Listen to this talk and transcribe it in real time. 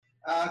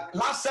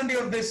Last Sunday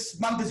of this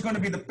month is going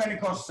to be the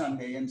Pentecost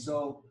Sunday. And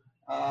so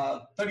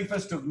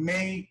 31st of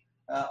May,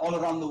 all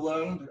around the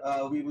world,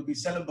 we will be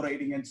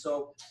celebrating. And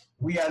so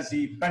we as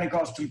the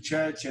Pentecostal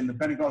church and the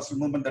Pentecostal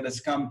movement that has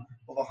come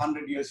over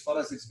 100 years, for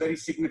us, it's very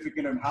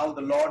significant on how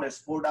the Lord has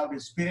poured out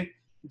his Spirit.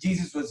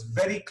 Jesus was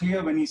very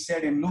clear when he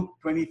said in Luke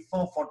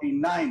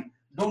 24:49,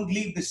 don't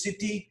leave the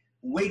city,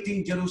 wait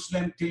in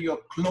Jerusalem till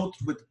you're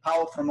clothed with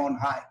power from on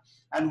high.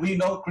 And we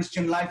know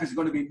Christian life is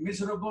going to be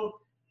miserable,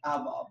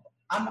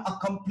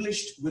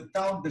 unaccomplished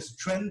without the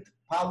strength,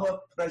 power,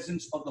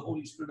 presence of the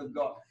Holy Spirit of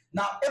God.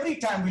 Now, every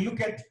time we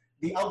look at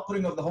the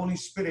outpouring of the Holy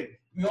Spirit,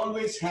 we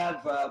always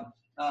have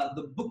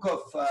the book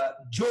of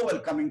Joel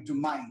coming to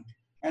mind.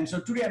 And so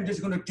today I'm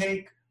just going to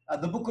take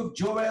the book of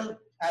Joel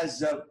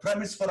as a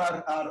premise for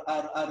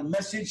our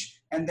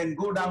message, and then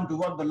go down to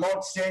what the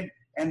Lord said,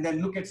 and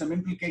then look at some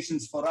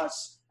implications for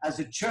us as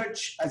a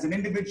church, as an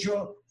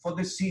individual for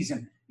this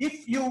season.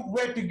 If you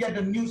were to get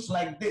a news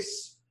like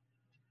this,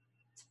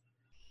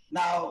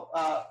 now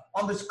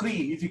on the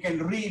screen, if you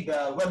can read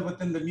well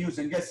within the news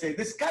and just say,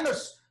 this kind of,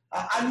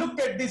 I looked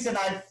at this and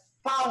I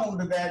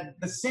found that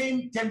the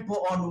same tempo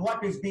on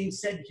what is being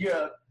said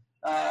here,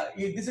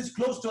 this is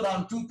close to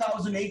around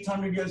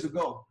 2,800 years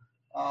ago.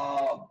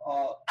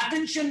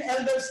 Attention,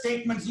 elder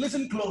statements,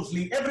 listen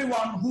closely.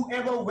 Everyone,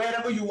 whoever,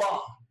 wherever you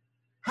are.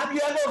 Have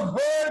you ever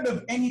heard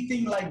of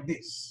anything like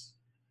this?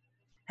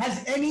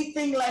 Has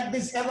anything like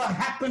this ever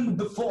happened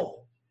before?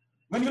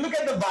 When you look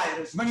at the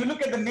virus, when you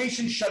look at the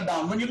nation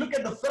shutdown, when you look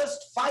at the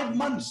first 5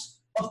 months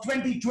of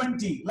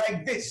 2020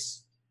 like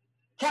this,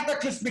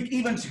 cataclysmic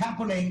events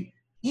happening,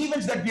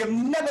 events that we have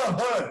never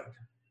heard.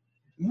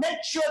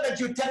 Make sure that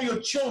you tell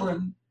your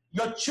children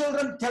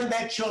tell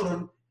their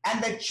children,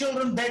 and their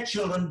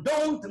children.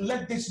 Don't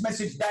let this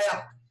message die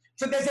out.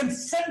 So there's a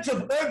sense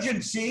of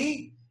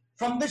urgency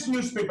from this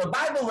newspaper.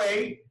 By the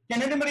way,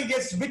 can anybody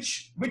guess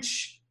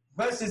which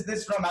verse is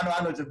this from?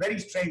 I know it's a very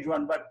strange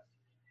one, but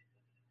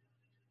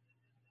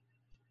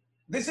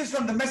this is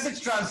from the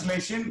Message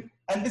translation,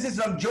 and this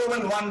is from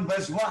Joel 1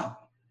 verse 1.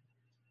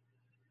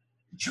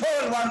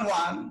 Joel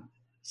 1:1,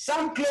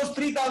 some close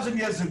 3,000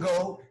 years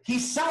ago, he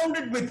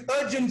sounded with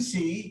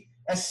urgency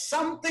as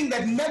something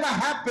that never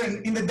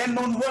happened in the then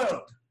known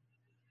world.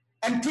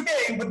 And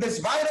today, with this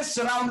virus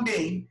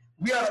surrounding,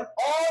 we are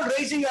all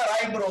raising our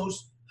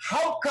eyebrows.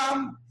 How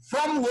come?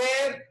 From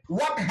where?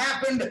 What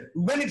happened?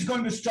 When it's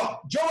going to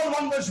stop? Joel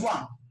 1 verse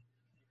 1.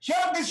 Hear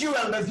this, you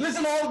elders.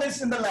 Listen, all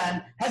this in the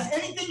land. Has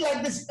anything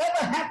like this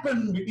ever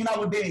happened in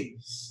our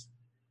days?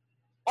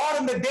 Or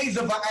in the days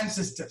of our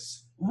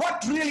ancestors?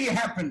 What really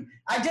happened?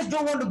 I just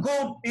don't want to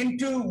go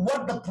into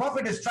what the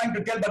prophet is trying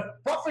to tell,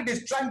 but prophet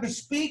is trying to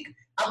speak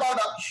about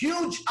a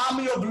huge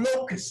army of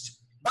locusts.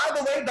 By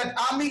the way, that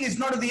army is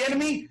not of the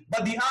enemy,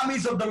 but the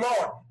armies of the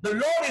Lord. The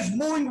Lord is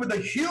moving with a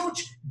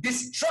huge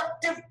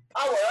destructive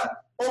power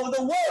over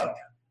the world.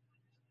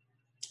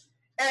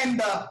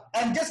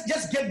 And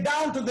just get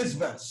down to this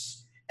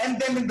verse. And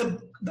then in the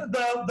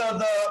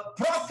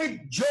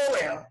prophet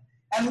Joel,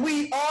 and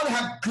we all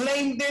have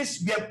claimed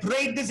this, we have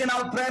prayed this in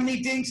our prayer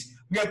meetings,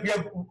 we have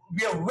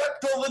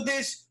wept over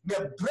this, we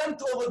have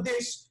dreamt over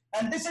this,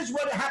 and this is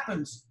what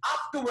happens.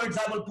 Afterwards,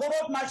 I will pour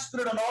out my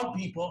spirit on all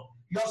people.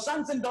 Your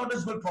sons and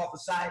daughters will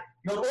prophesy.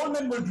 Your old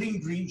men will dream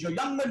dreams. Your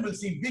young men will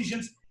see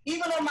visions.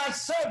 Even on my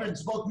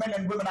servants, both men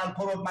and women, I'll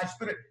pour out my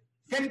spirit.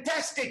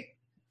 Fantastic.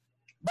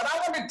 But I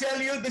want to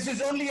tell you, this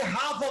is only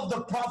half of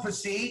the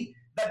prophecy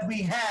that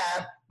we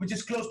have, which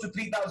is close to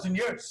 3,000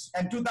 years.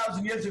 And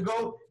 2,000 years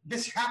ago,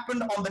 this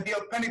happened on the day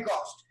of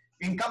Pentecost.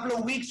 In a couple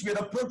of weeks, we're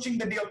approaching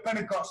the day of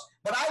Pentecost.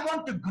 But I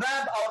want to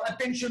grab our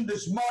attention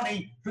this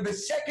morning to the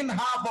second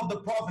half of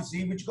the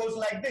prophecy, which goes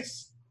like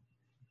this.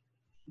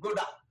 Go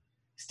down.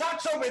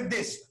 Starts off with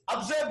this.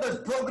 Observe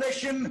the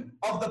progression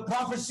of the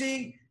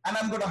prophecy, and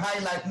I'm going to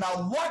highlight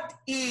now, what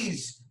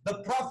is the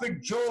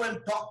prophet Joel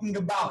talking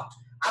about?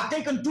 I've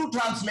taken two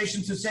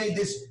translations to say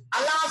this.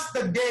 Alas,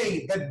 the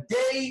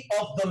day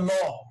of the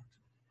Lord.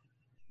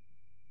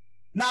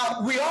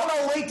 Now, we all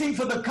are waiting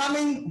for the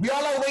coming. We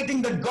all are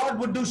waiting that God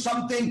would do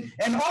something.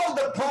 And all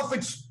the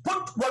prophets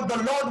put what the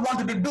Lord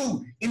wanted to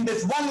do in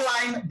this one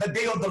line, the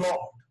day of the Lord.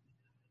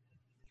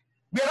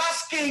 We're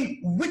asking,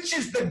 which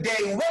is the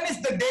day? When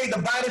is the day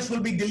the virus will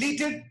be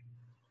deleted?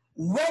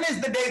 When is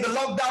the day the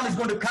lockdown is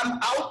going to come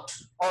out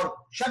or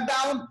shut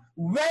down?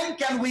 When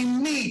can we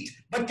meet?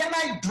 But can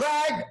I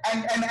drag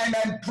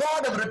and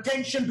prod our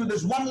attention to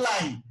this one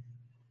line?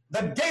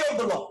 The day of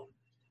the Lord.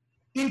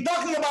 In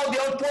talking about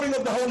the outpouring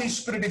of the Holy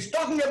Spirit, it's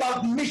talking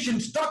about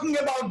missions, talking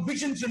about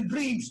visions and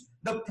dreams.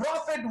 The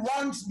prophet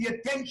wants the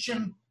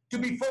attention to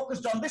be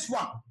focused on this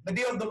one, the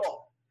day of the Lord.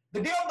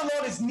 The day of the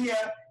Lord is near.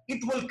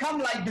 It will come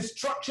like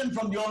destruction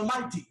from the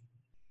Almighty.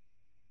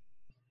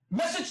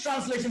 Message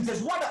translation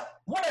says,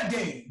 what a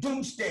day,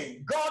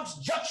 doomsday, God's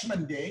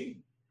judgment day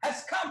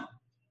has come.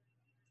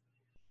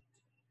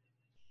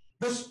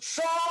 The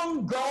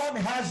strong God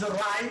has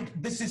arrived.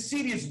 This is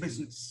serious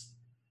business.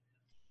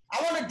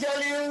 I want to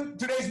tell you,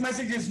 today's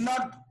message is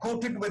not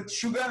coated with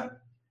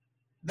sugar.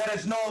 There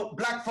is no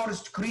Black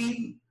Forest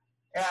cream.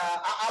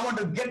 I want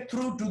to get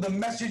through to the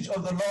message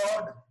of the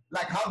Lord,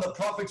 like how the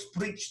prophets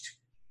preached.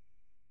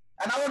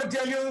 And I want to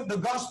tell you, the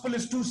gospel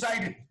is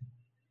two-sided.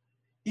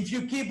 If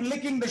you keep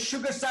licking the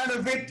sugar side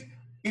of it,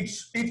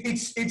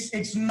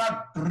 it's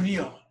not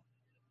real.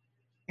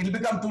 It'll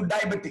become too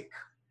diabetic.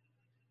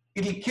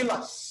 It'll kill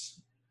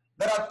us.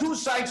 There are two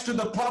sides to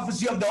the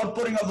prophecy of the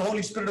outpouring of the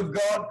Holy Spirit of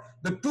God.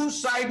 The two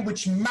sides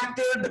which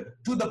mattered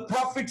to the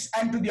prophets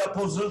and to the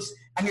apostles,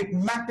 and it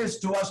matters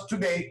to us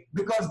today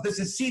because this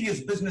is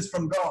serious business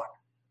from God.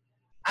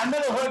 I've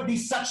never heard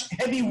these such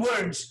heavy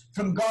words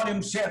from God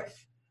himself.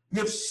 We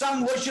have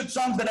sung worship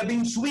songs that have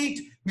been sweet.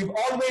 We've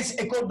always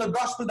echoed the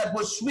gospel that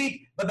was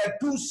sweet, but there are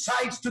two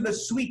sides to the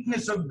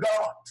sweetness of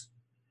God.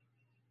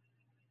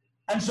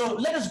 And so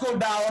let us go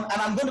down, and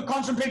I'm going to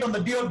concentrate on the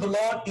day of the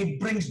Lord. It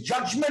brings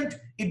judgment.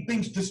 It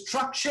brings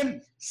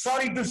destruction.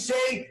 Sorry to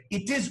say,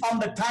 it is on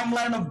the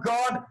timeline of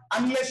God.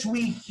 Unless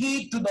we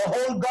heed to the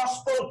whole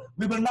gospel,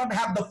 we will not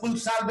have the full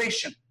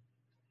salvation.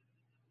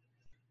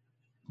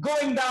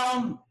 Going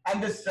down,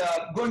 and this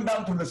going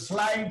down to the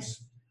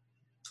slides,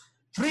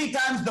 3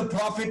 times the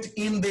prophet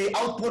in the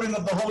outpouring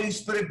of the Holy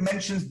Spirit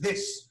mentions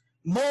this.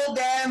 More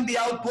than the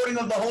outpouring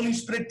of the Holy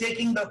Spirit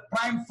taking the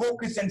prime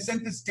focus and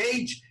center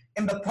stage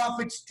in the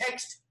prophet's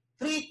text,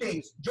 3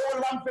 things.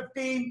 Joel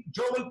 1:15,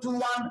 Joel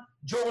 2:1,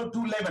 Joel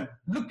 2:11.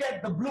 Look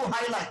at the blue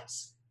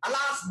highlights.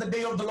 Alas, the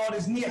day of the Lord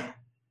is near.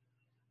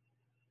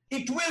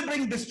 It will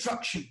bring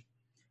destruction.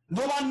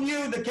 No one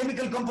knew the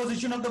chemical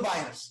composition of the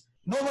virus.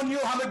 No one knew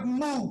how it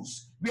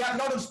moves. We have a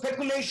lot of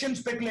speculation,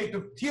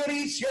 speculative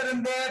theories here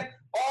and there,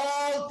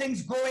 all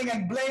things going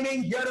and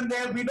blaming here and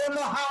there. We don't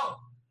know how.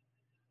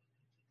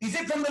 Is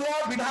it from the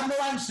Lord? We have no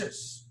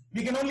answers.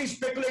 We can only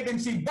speculate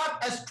and see.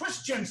 But as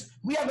Christians,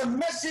 we have a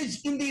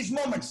message in these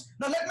moments.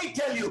 Now let me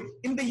tell you,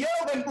 in the year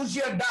when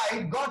Uzziah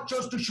died, God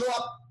chose to show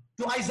up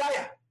to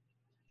Isaiah.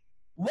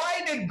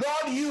 Why did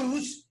God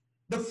use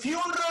the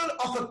funeral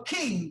of a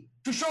king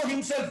to show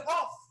himself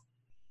off?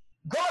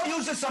 God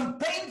uses some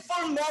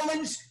painful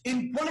moments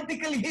in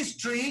political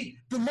history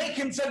to make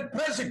himself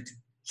present.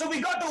 So we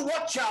got to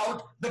watch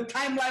out the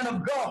timeline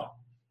of God.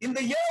 In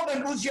the year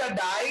when Uzziah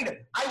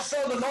died, I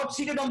saw the Lord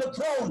seated on the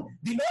throne.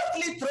 The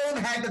earthly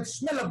throne had the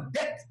smell of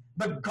death,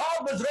 but God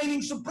was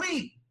reigning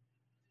supreme.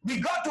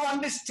 We got to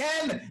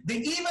understand the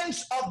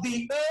events of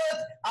the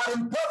earth are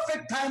in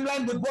perfect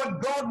timeline with what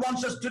God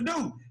wants us to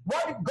do.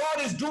 What God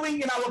is doing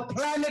in our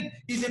planet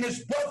is in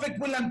his perfect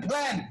will and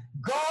plan.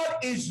 God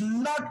is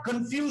not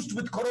confused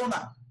with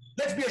Corona.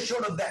 Let's be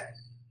assured of that.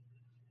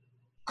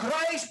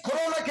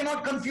 Corona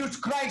cannot confuse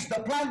Christ.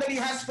 The plan that he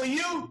has for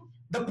you,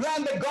 the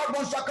plan that God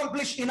wants to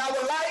accomplish in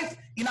our life,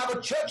 in our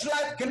church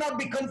life, cannot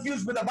be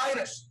confused with a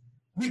virus.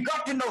 We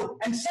got to know.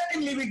 And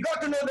secondly, we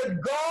got to know that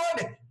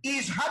God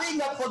is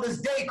hurrying up for this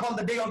day called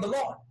the day of the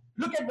Lord.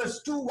 Look at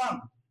verse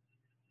 2:1.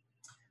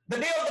 The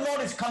day of the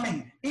Lord is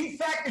coming. In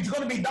fact, it's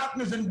going to be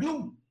darkness and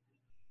gloom.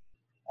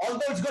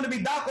 Although it's going to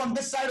be dark on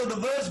this side of the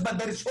verse, but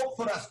there is hope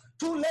for us.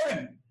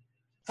 2:11.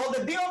 For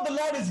the day of the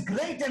Lord is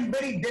great and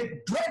very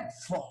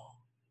dreadful.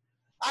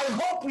 I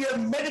hope we have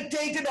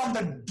meditated on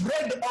the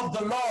dread of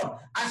the Lord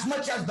as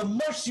much as the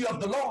mercy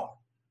of the Lord.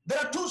 There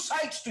are two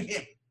sides to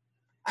him.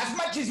 As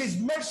much as he's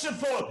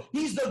merciful,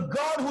 he's the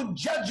God who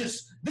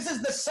judges. This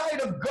is the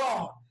side of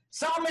God.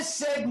 Psalmist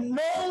said,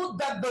 know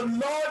that the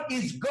Lord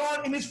is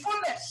God in his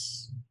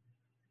fullness.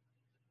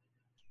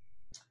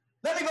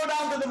 Let me go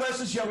down to the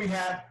verses here we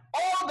have.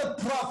 All the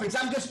prophets,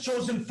 I've just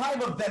chosen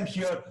 5 of them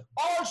here,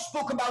 all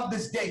spoke about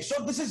this day.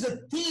 So this is a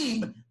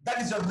theme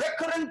that is a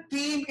recurrent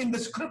theme in the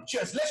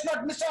scriptures. Let's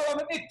not miss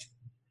out on it.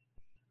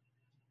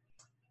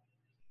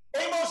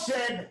 Amos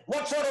said,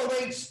 what sort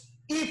awaits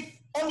if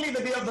only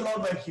the day of the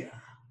Lord were here?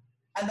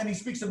 And then he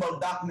speaks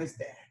about darkness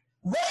there.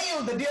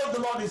 Wail, the day of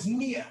the Lord is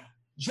near.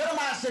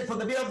 Jeremiah said, for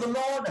the day of the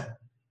Lord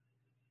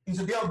is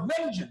a day of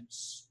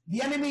vengeance.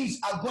 The enemies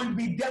are going to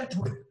be dealt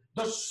with.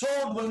 The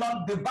sword will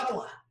not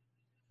devour.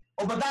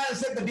 Obadiah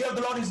said the day of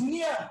the Lord is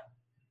near.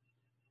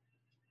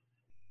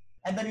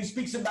 And then he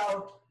speaks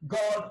about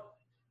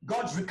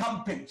God's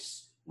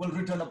recompense will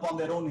return upon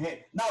their own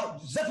head. Now,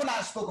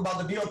 Zephaniah spoke about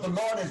the day of the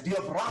Lord as day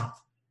of wrath,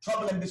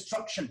 trouble, and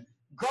destruction.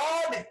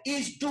 God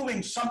is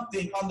doing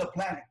something on the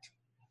planet.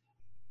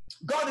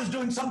 God is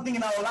doing something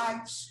in our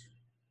lives.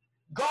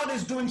 God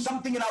is doing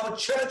something in our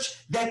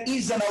church. There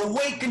is an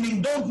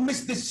awakening. Don't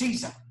miss this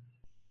season.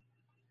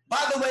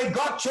 By the way,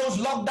 God chose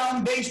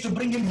lockdown days to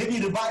bring in heavy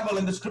revival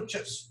in the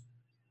scriptures.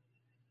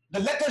 The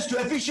letters to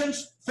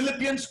Ephesians,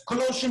 Philippians,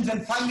 Colossians,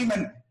 and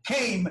Philemon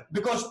came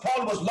because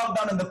Paul was locked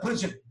down in the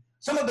prison.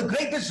 Some of the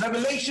greatest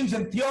revelations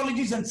and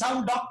theologies and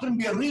sound doctrine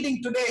we are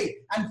reading today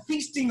and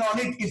feasting on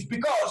it is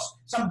because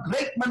some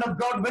great men of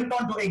God went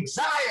on to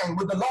exile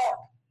with the Lord.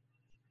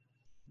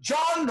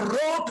 John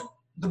wrote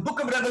the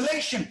book of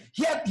Revelation.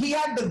 He had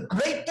the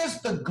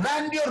greatest, the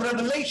grandeur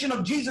revelation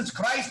of Jesus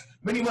Christ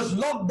when he was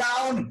locked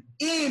down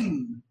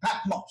in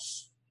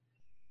Patmos.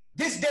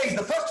 These days,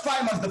 the first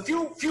 5 months, the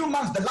few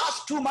months, the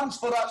last 2 months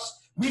for us,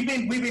 We've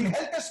been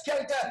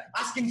helter-skelter,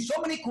 asking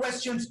so many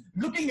questions,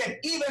 looking at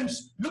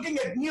events, looking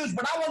at news.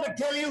 But I want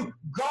to tell you,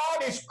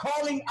 God is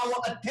calling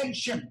our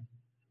attention.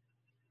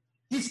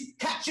 He's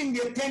catching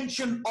the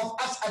attention of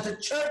us as a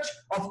church,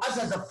 of us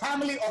as a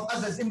family, of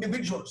us as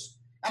individuals.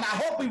 And I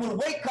hope we will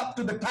wake up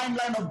to the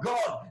timeline of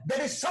God.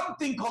 There is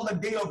something called the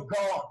day of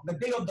God, the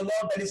day of the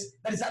Lord that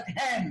is at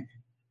hand.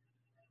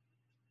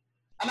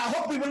 And I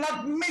hope we will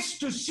not miss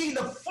to see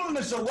the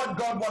fullness of what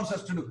God wants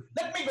us to do.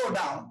 Let me go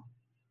down.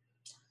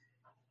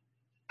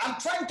 I'm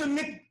trying to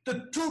knit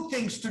the two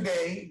things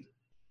today.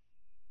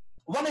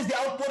 One is the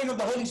outpouring of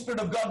the Holy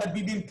Spirit of God that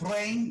we've been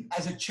praying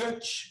as a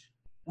church.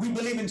 We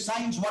believe in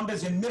signs,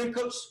 wonders, and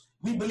miracles.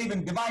 We believe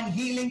in divine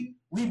healing.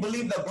 We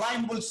believe the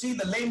blind will see,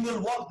 the lame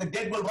will walk, the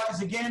dead will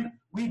rise again.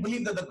 We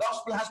believe that the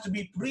gospel has to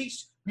be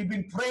preached. We've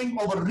been praying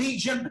over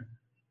region,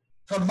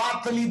 from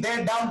Marthali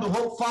there down to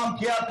Hope Farm,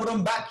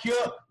 Kiarpuram, back here.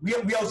 We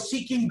are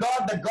seeking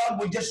God, that God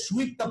will just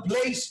sweep the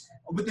place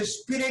with His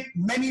Spirit.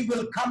 Many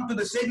will come to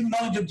the saving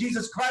knowledge of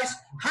Jesus Christ.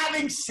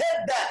 Having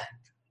said that,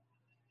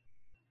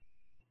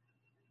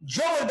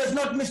 Joel does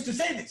not miss to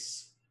say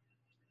this.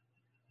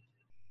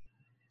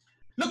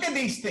 Look at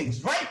these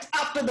things. Right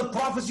after the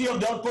prophecy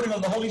of the outpouring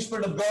of the Holy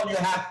Spirit of God, you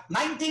have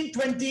 19,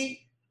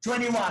 20,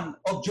 21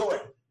 of Joel.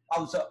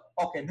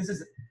 Okay,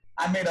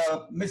 I made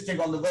a mistake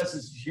on the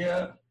verses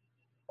here.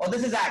 Oh,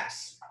 this is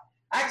Acts.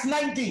 Acts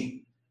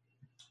 19,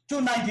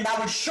 2:19. I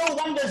will show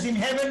wonders in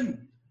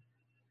heaven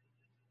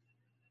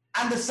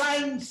and the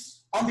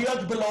signs on the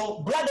earth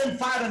below, blood and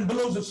fire and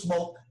billows of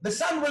smoke. The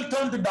sun will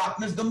turn to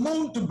darkness, the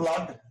moon to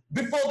blood,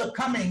 before the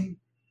coming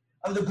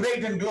of the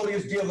great and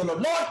glorious day of the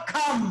Lord. Lord,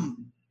 come,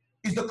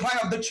 is the cry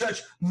of the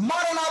church.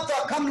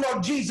 Maranatha, come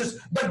Lord Jesus.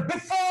 But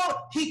before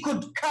He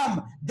could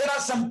come, there are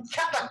some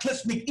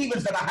cataclysmic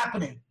events that are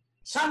happening.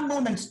 Sun,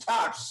 moon, and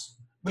stars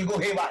will go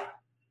haywire.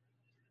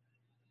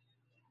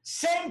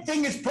 Same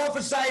thing is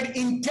prophesied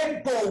in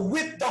tempo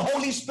with the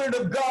Holy Spirit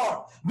of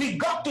God. We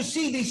got to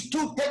see these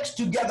two texts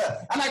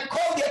together. And I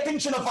call the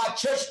attention of our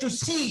church to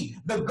see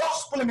the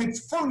gospel in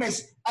its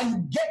fullness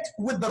and get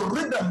with the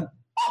rhythm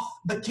of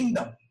the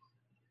kingdom.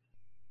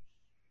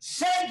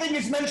 Same thing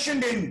is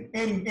mentioned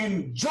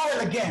in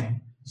Joel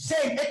again.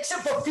 Same,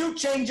 except for a few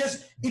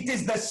changes, it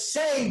is the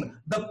same.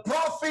 The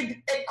prophet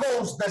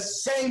echoes the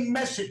same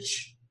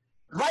message.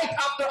 Right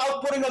after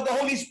outpouring of the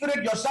Holy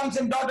Spirit, your sons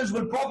and daughters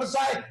will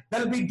prophesy.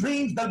 There'll be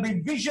dreams, there'll be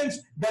visions,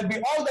 there'll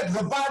be all that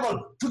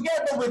revival.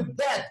 Together with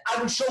that,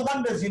 I will show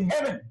wonders in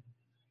heaven.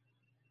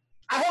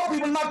 I hope we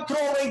will not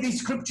throw away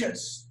these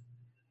scriptures.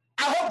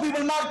 I hope we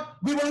will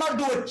not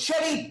do a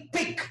cherry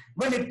pick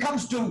when it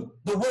comes to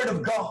the word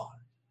of God.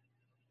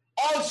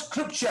 All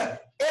scripture,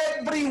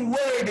 every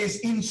word is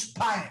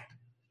inspired.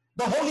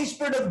 The Holy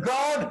Spirit of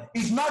God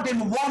is not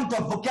in want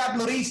of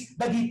vocabularies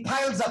that He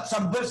piles up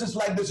some verses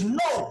like this.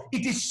 No,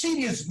 it is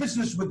serious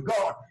business with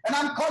God. And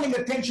I'm calling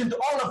attention to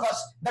all of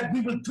us that we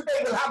will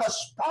have a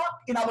spark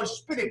in our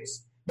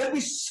spirits, that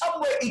we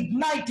somewhere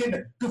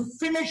ignited to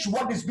finish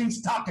what has been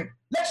started.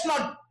 Let's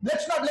not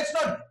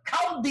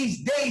count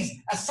these days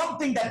as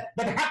something that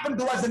happened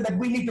to us and that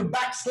we need to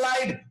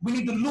backslide. We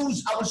need to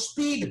lose our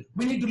speed.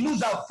 We need to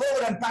lose our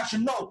fervor and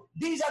passion. No,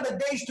 these are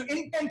the days to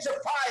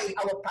intensify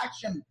our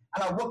passion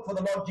and our work for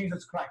the Lord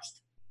Jesus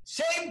Christ.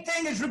 Same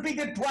thing is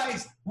repeated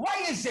twice.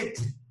 Why is it?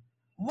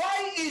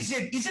 Why is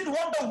it? Is it one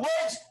of the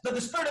words that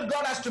the Spirit of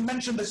God has to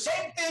mention the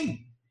same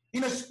thing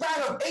in a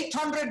span of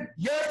 800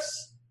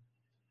 years?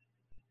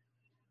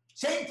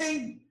 Same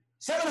thing,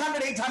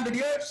 700, 800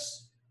 years.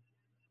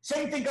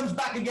 Same thing comes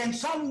back again,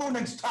 sun, moon,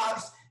 and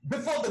stars,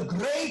 before the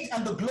great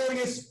and the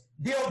glorious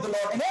day of the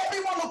Lord. And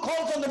everyone who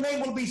calls on the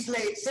name will be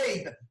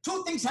saved.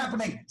 Two things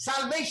happening.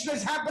 Salvation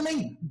is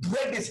happening,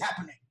 dread is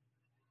happening.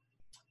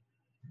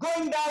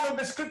 Going down in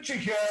the scripture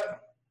here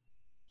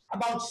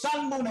about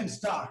sun, moon, and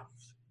stars.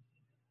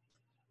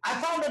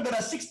 I found that there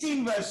are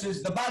 16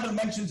 verses the Bible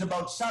mentions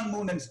about sun,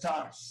 moon, and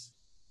stars.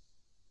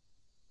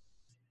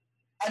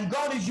 And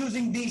God is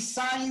using these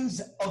signs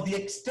of the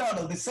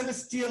external, the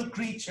celestial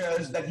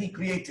creatures that He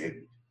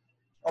created,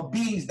 or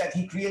beings that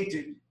He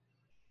created,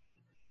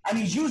 and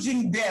He's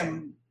using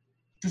them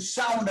to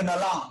sound an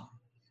alarm.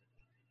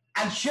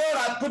 And here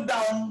I put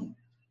down,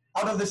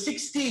 out of the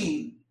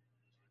 16,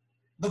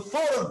 the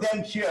 4 of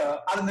them here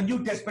are in the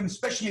New Testament,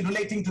 especially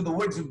relating to the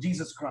words of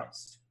Jesus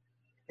Christ.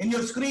 In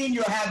your screen,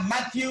 you have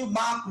Matthew,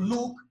 Mark,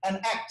 Luke, and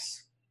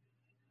Acts.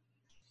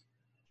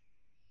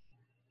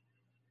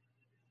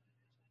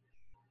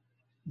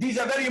 These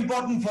are very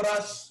important for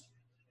us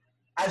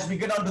as we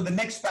get on to the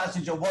next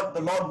passage of what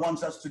the Lord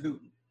wants us to do.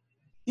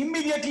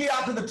 Immediately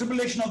after the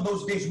tribulation of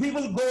those days, we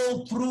will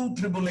go through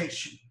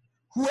tribulation.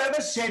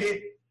 Whoever said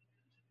it,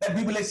 that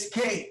we will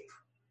escape,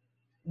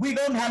 we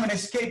don't have an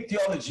escape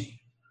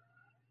theology.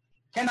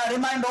 Can I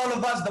remind all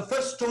of us, the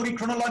first story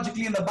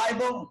chronologically in the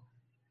Bible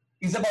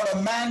is about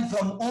a man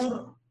from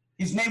Ur.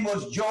 His name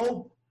was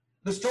Job.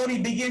 The story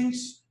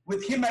begins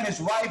with him and his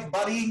wife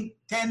burying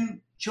 10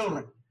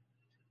 children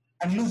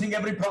and losing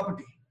every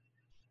property.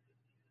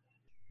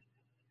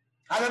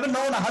 I've ever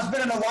known a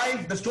husband and a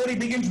wife, the story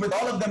begins with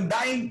all of them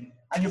dying,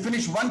 And you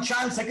finish one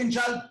child, second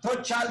child,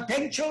 third child,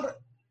 10 children.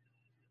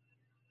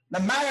 The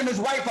man and his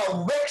wife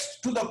are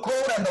vexed to the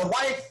core, and the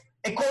wife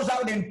echoes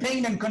out in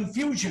pain and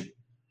confusion.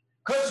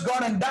 Curse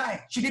God and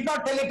die. She did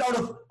not tell it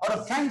out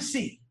of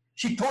fancy.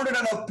 She told it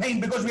out of pain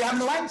because we have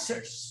no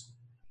answers.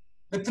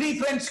 The three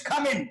friends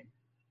come in.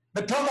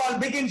 The turmoil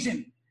begins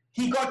in.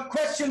 He got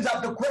questions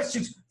after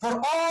questions. For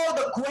all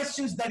the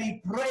questions that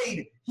he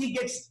prayed, he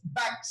gets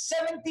back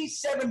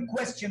 77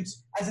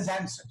 questions as his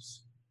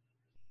answers.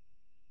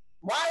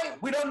 Why?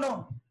 We don't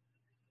know.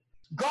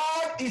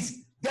 God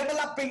is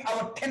developing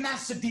our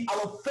tenacity,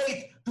 our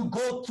faith to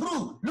go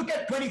through. Look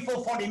at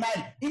 24:49.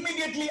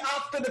 Immediately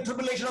after the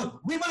tribulation,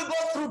 we will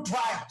go through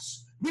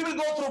trials. We will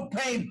go through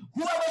pain.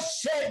 Whoever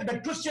said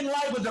that Christian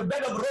life was a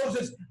bed of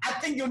roses, I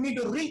think you need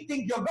to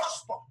rethink your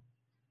gospel.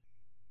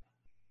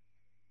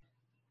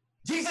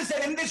 Jesus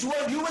said, in this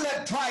world, you will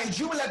have trials,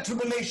 you will have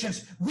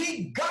tribulations.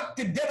 We got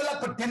to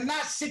develop a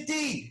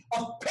tenacity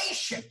of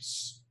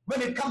patience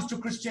when it comes to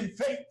Christian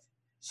faith.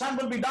 Sun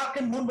will be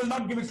darkened, moon will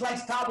not give its light,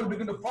 star will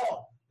begin to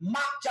fall.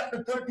 Mark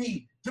chapter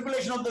 13,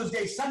 tribulation of those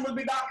days. Sun will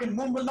be darkened,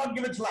 moon will not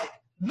give its light.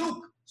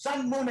 Luke,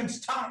 sun, moon, and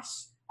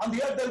stars. On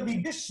the earth they'll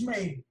be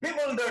dismayed,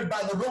 bewildered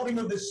by the roaring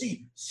of the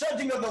sea,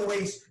 surging of the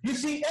waves. You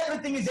see,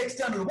 everything is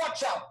external.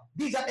 Watch out.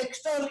 These are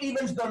external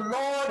events the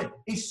Lord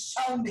is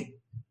sounding.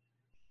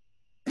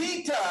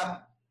 Peter,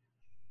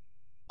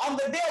 on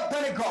the day of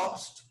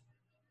Pentecost,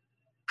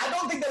 I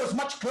don't think there was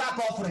much clap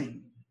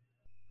offering.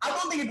 I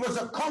don't think it was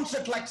a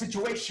concert-like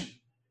situation.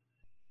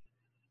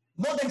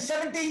 More than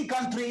 17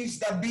 countries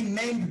that have been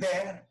named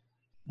there.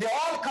 They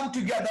all come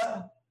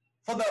together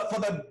for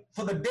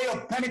the day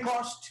of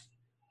Pentecost.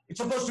 It's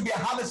supposed to be a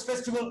harvest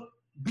festival,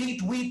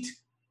 wheat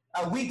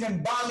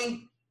and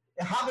barley.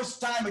 A harvest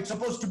time, it's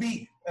supposed to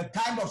be a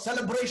time of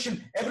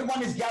celebration.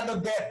 Everyone is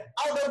gathered there.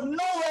 Out of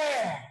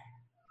nowhere,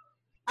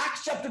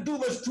 Acts chapter 2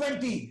 verse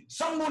 20,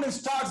 sun, moon, and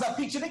stars are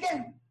featured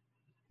again.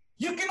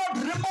 You cannot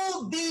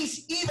remove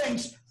these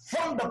events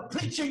from the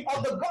preaching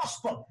of the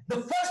gospel. The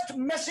first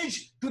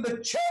message to the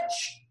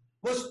church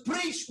was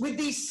preached with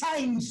these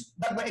signs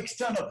that were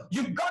external.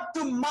 You've got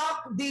to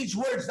mark these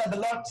words that the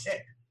Lord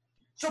said.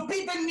 So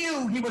Peter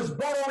knew he was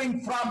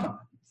borrowing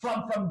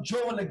from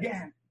Joel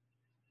again.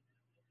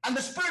 And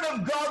the Spirit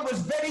of God was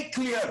very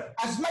clear.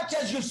 As much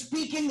as you're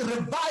speaking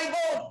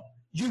revival,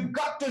 you've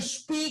got to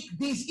speak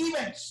these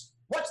events.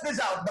 Watch this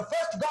out. The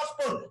first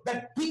gospel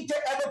that Peter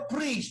ever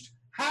preached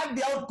had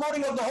the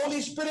outpouring of the Holy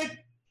Spirit,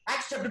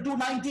 Acts chapter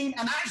 2:19,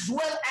 and as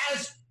well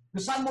as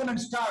the sun, moon, and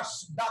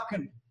stars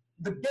darkened.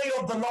 The day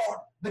of the Lord,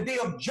 the day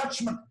of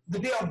judgment, the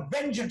day of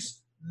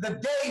vengeance, the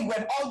day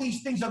when all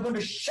these things are going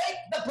to shake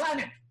the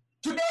planet.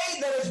 Today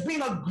there has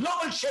been a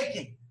global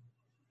shaking.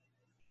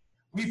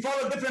 We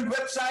follow different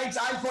websites.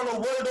 I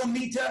follow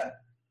Worldometer,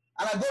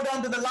 and I go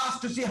down to the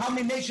last to see how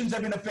many nations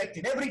have been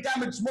affected. Every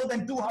time it's more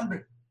than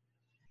 200.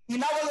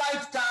 In our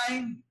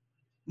lifetime,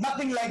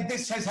 nothing like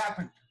this has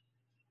happened.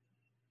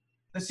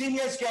 The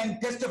seniors can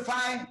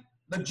testify.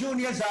 The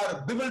juniors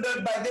are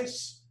bewildered by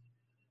this.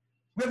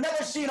 We've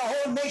never seen a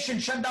whole nation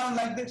shut down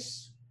like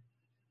this.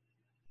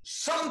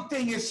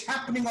 Something is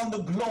happening on the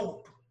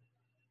globe.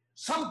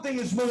 Something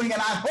is moving,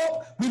 and I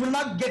hope we will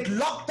not get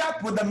locked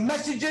up with the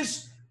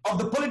messages of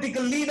the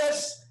political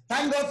leaders.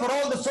 Thank God for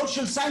all the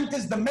social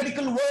scientists, the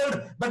medical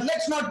world, but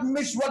let's not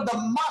miss what the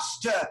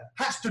Master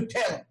has to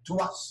tell to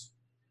us.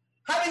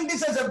 Having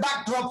this as a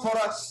backdrop for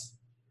us,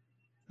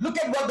 look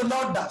at what the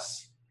Lord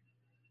does.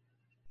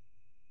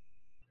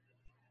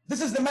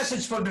 This is the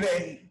message for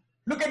today.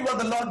 Look at what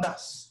the Lord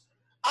does.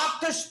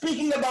 After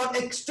speaking about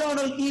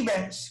external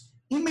events,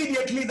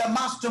 immediately the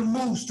Master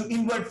moves to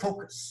inward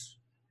focus.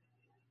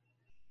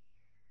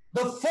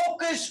 The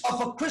focus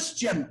of a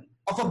Christian,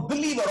 of a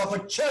believer, of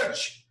a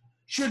church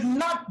should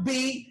not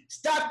be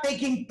start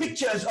taking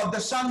pictures of the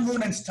sun,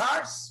 moon, and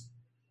stars.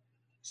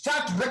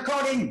 Start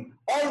recording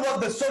all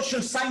what the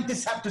social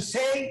scientists have to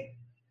say.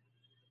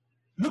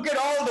 Look at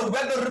all the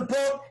weather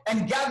report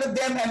and gather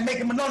them and make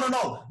them.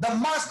 No. The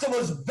Master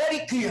was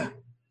very clear.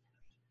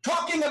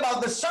 Talking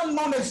about the sun,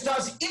 moon, and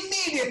stars,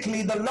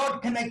 immediately the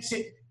Lord connects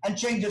it and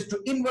changes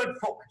to inward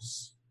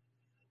focus.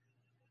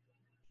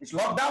 It's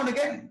locked down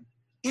again.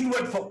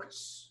 Inward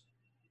focus.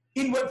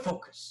 Inward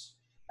focus.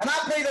 And I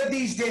pray that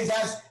these days,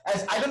 as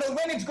I don't know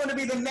when it's going to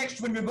be the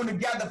next when we're going to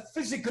gather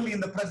physically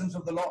in the presence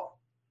of the Lord.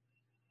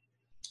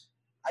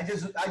 I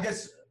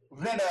just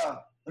read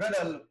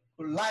a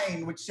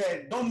line which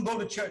said, don't go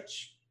to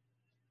church.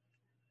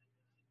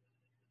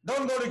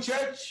 Don't go to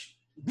church.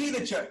 Be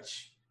the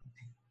church.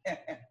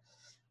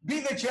 Be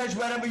the church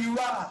wherever you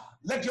are.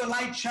 Let your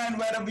light shine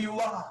wherever you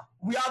are.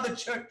 We are the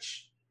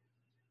church.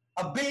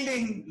 A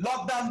building,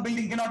 lockdown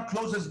building cannot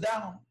close us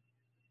down.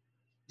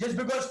 Just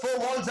because 4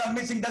 walls are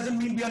missing doesn't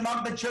mean we are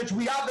not the church.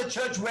 We are the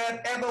church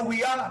wherever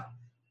we are.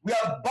 We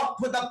are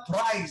bought with a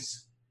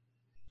prize.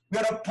 We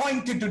are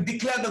appointed to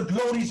declare the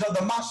glories of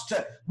the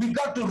Master. We've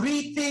got to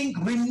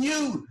rethink,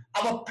 renew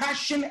our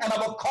passion and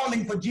our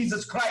calling for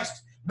Jesus Christ.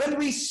 When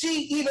we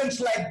see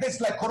events like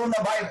this, like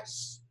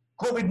coronavirus,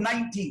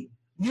 COVID-19,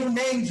 new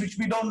names which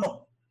we don't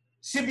know,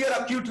 severe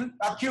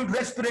acute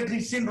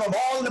respiratory syndrome,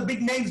 all the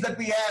big names that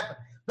we have.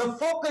 The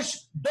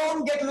focus,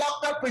 don't get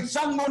locked up with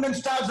sun, moon, and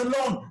stars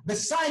alone. The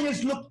sign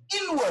is look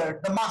inward,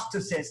 the master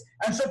says.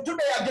 And so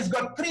today I've just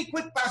got 3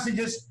 quick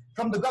passages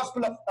from the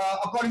Gospel of,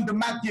 according to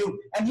Matthew.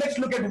 And let's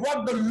look at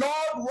what the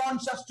Lord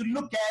wants us to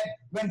look at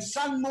when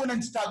sun, moon,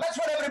 and stars. That's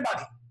for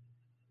everybody.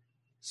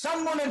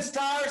 Sun, moon, and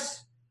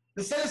stars,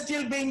 the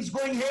celestial beings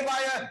going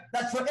haywire,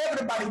 that's for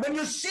everybody. When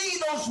you see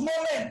those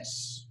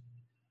moments,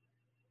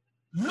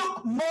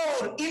 look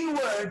more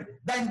inward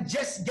than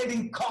just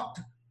getting caught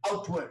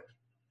outward.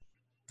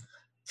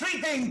 3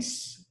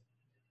 things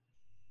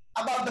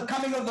about the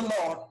coming of the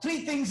Lord.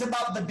 3 things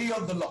about the day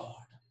of the Lord.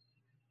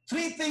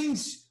 3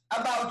 things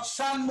about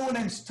sun, moon,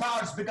 and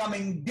stars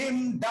becoming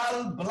dim,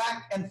 dull,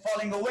 black, and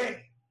falling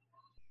away.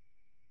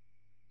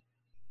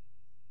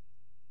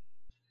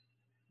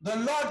 The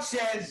Lord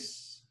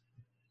says,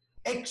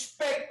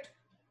 expect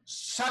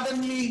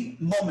suddenly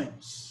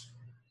moments.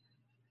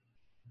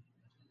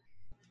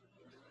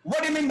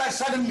 What do you mean by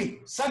suddenly?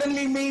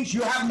 Suddenly means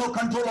you have no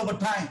control over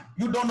time.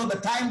 You don't know the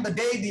time, the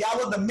day, the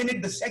hour, the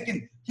minute, the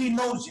second. He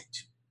knows it.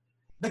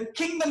 The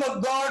kingdom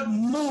of God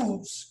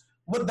moves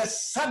with the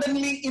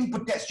suddenly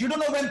impetus. You don't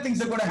know when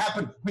things are going to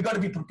happen. We got to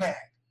be prepared.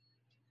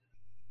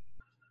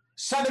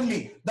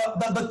 Suddenly,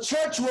 the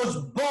church was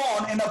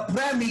born in a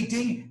prayer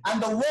meeting,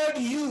 and the word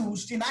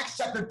used in Acts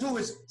chapter 2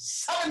 is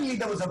suddenly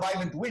there was a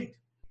violent wind.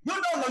 You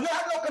don't know. You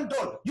have no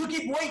control. You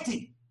keep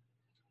waiting.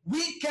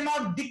 We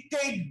cannot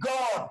dictate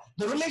God.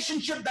 The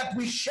relationship that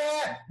we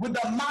share with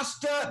the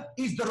Master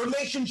is the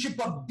relationship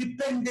of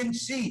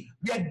dependency.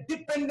 We are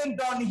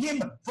dependent on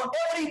Him for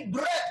every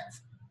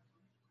breath.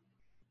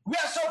 We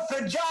are so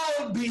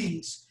fragile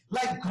beings.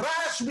 Like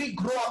grass, we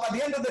grow up. At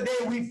the end of the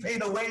day, we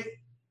fade away.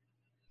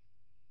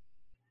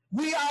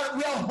 We are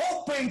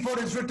hoping for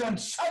His return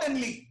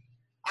suddenly.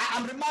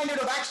 I'm reminded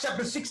of Acts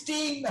chapter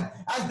 16.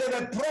 As they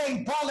were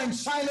praying, Paul and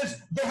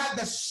Silas, they had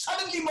the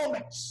suddenly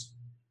moments.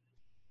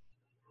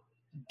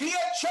 Dear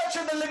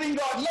Church of the Living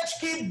God, let's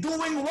keep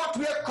doing what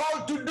we are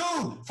called to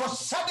do, for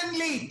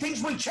suddenly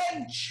things will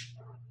change.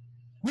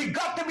 We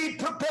got to be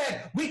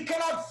prepared. We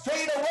cannot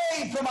fade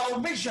away from our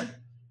vision.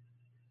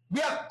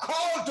 We are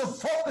called to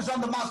focus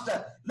on the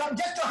Master. Now,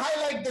 just to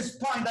highlight this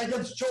point, I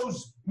just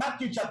chose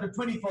Matthew chapter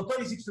 24,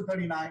 36 to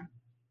 39.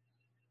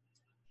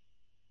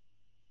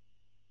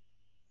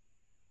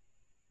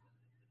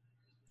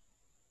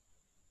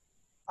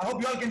 I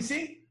hope you all can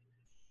see.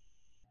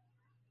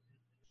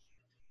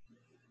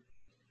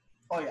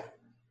 Oh yeah,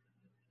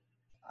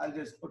 I'll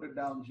just put it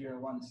down here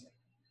one second.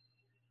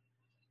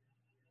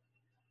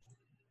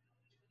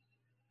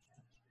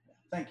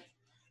 Thank you.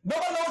 No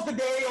one knows the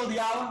day or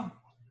the hour,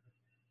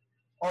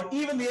 or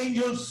even the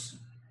angels,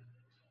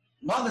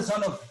 not the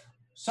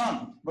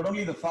Son, but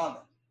only the Father.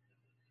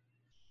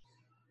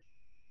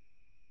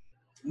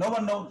 No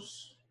one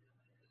knows.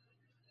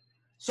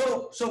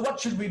 So what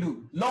should we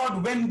do?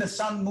 Lord, when the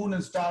sun, moon,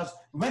 and stars,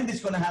 when this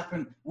is going to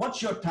happen?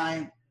 What's your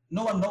time?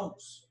 No one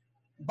knows.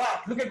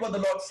 But look at what the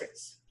Lord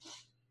says.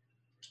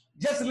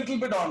 Just a little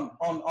bit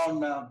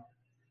on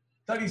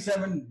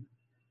 37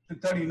 to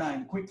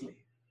 39 quickly.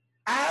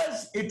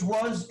 As it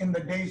was in the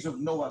days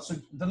of Noah. So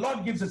the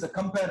Lord gives us a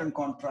compare and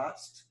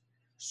contrast.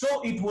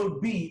 So it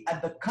will be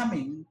at the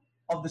coming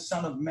of the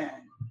Son of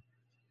Man.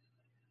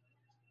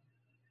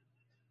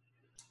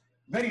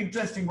 Very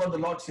interesting what the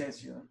Lord says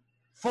here.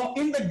 For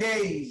in the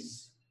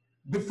days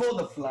before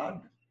the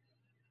flood,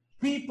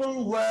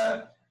 people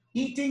were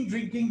eating,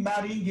 drinking,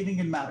 marrying, giving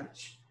in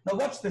marriage. Now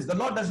watch this. The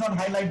Lord does not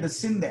highlight the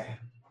sin there.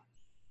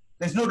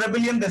 There's no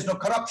rebellion. There's no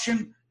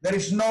corruption. There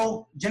is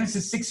no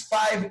Genesis 6,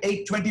 5,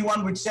 8,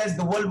 21, which says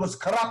the world was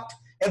corrupt.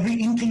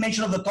 Every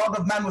inclination of the thought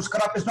of man was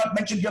corrupt. It's not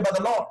mentioned here by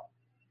the Lord.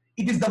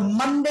 It is the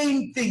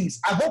mundane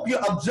things. I hope you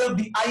observe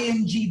the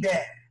ing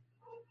there.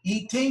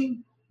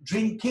 Eating,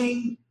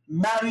 drinking,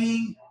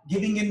 marrying,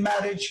 giving in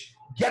marriage,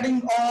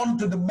 getting on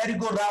to the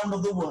merry-go-round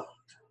of the world.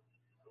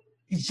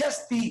 It's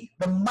just the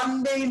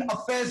mundane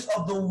affairs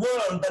of the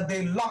world that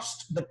they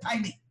lost the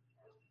timing.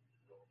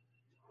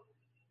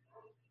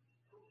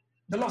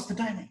 They lost the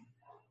timing.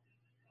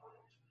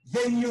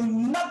 They knew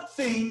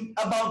nothing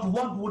about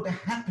what would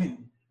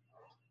happen.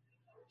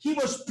 He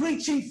was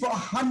preaching for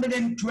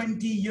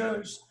 120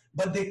 years,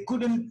 but they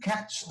couldn't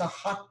catch the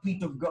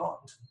heartbeat of God.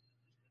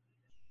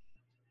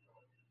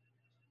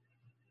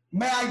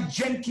 May I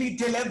gently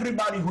tell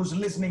everybody who's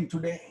listening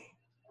today,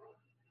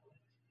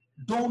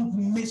 don't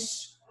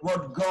miss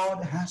what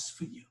God has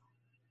for you.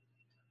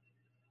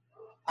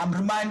 I'm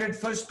reminded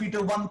 1 Peter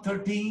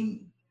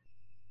 1:13,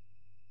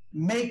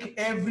 make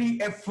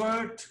every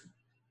effort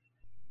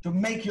to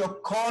make your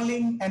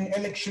calling and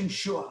election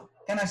sure.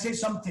 Can I say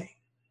something?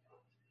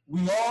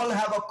 We all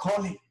have a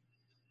calling.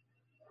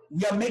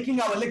 We are making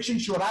our election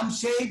sure. I'm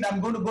saved. I'm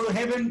going to go to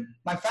heaven.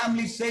 My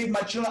family's saved.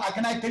 My children.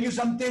 Can I tell you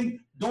something?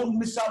 Don't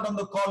miss out on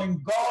the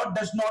calling. God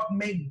does not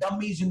make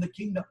dummies in the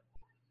kingdom.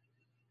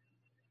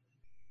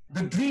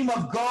 The dream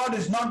of God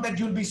is not that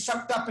you'll be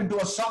sucked up into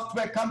a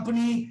software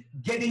company,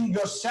 getting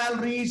your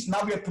salaries.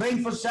 Now we are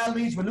praying for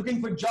salaries. We're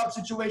looking for job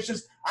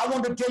situations. I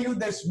want to tell you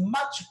there's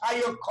much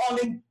higher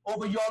calling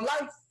over your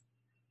life.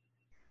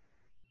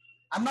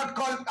 I'm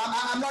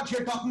not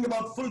here talking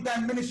about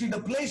full-time ministry.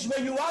 The place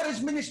where you are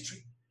is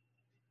ministry.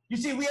 You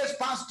see, we as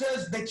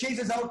pastors, they chase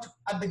us out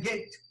at the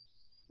gate.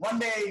 One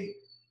day,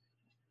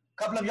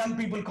 a couple of young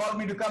people called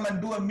me to come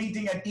and do a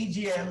meeting at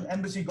EGL,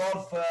 Embassy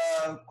Golf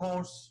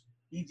Course,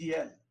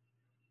 EGL,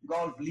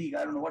 Golf League,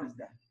 I don't know what is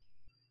that.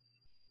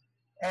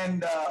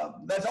 And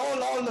there's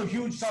all the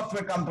huge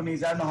software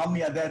companies, I don't know how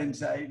many are there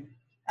inside.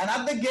 And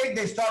at the gate,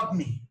 they stopped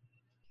me.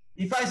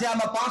 If I say I'm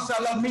a pastor,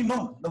 allow me,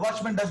 no. The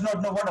watchman does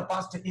not know what a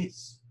pastor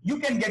is. You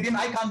can get in,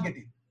 I can't get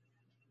in.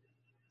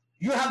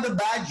 You have the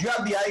badge, you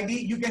have the ID,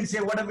 you can say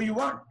whatever you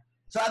want.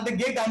 So at the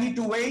gate, I need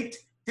to wait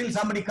till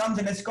somebody comes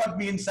and escort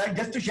me inside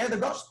just to share the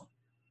gospel.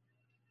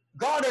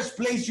 God has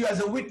placed you as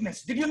a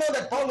witness. Did you know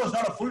that Paul was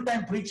not a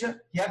full-time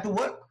preacher? He had to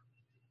work.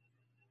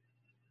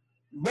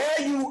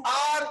 Where you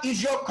are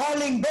is your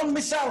calling. Don't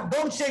miss out.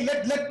 Don't say,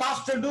 let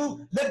pastor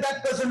do, let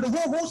that person do.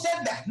 Who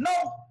said that? No.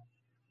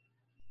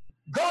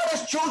 God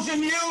has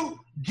chosen you,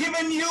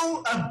 given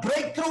you a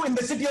breakthrough in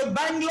the city of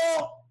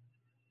Bangalore.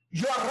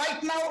 You are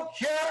right now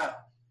here.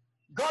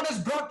 God has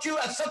brought you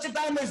at such a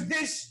time as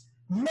this.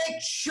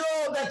 Make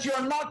sure that you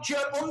are not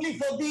here only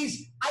for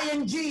these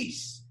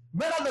INGs.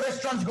 When are the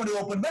restaurants going to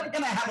open? When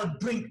can I have a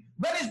drink?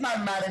 When is my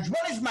marriage?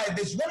 When is my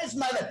this? When is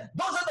my that?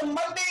 Those are the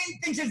mundane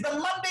things. It's the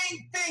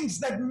mundane things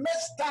that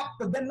messed up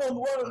the then known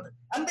world.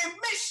 And they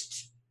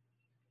missed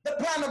the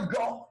plan of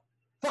God.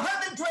 For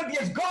 120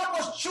 years, God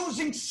was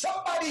choosing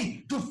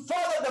somebody to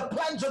follow the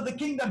plans of the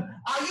kingdom.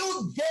 Are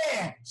you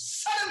there?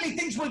 Suddenly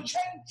things will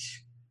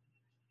change.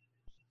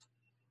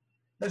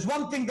 There's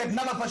one thing that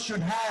none of us should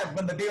have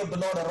when the day of the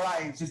Lord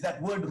arrives, is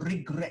that word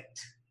regret.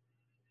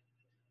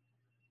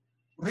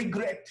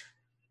 Regret.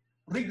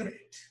 Regret.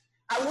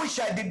 I wish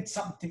I did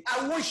something.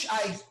 I wish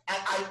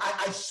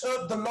I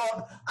served the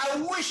Lord.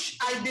 I wish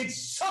I did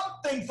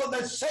something for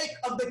the sake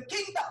of the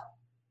kingdom.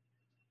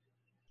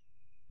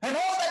 And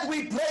all that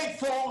we prayed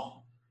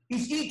for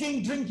is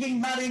eating,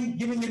 drinking, marrying,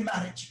 giving in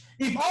marriage.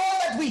 If all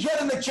that we hear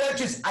in the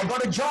church is, I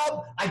got a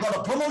job, I got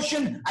a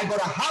promotion, I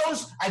got a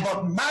house, I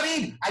got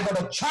married, I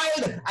got a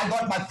child, I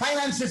got my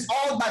finances,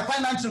 all my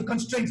financial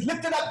constraints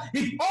lifted up.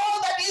 If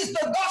all that is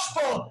the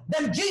gospel,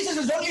 then Jesus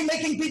is only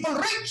making people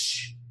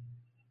rich.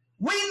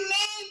 We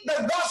need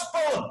the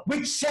gospel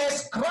which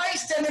says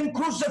Christ and Him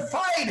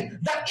crucified.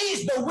 That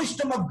is the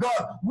wisdom of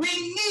God. We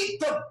need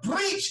to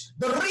preach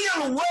the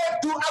real word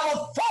to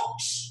our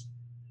folks.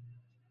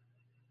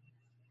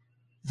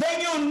 They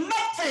knew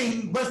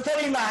nothing, verse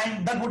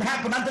 39, that would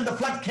happen until the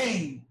flood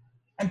came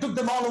and took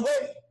them all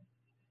away.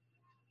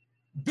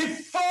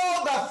 Before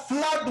the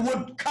flood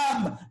would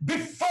come,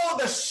 before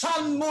the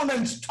sun, moon,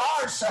 and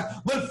stars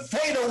will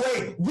fade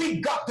away, we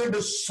got to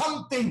do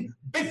something.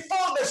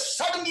 Before the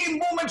suddenly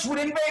moments would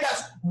invade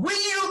us, will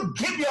you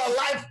give your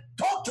life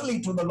totally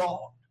to the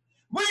Lord?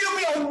 Will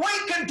you be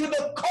awakened to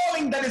the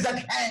calling that is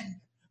at hand?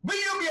 Will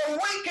you be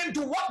awakened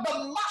to what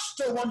the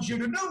Master wants you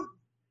to do?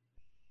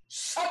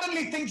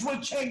 Suddenly things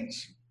will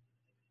change.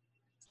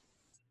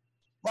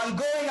 While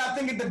going, I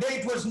think the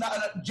date was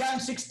Jan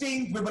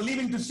 16th, we were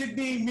leaving to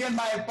Sydney, me and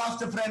my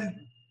pastor friend,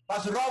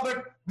 Pastor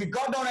Robert. We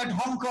got down at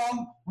Hong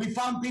Kong, we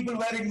found people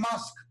wearing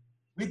masks.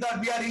 We thought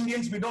we are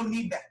Indians, we don't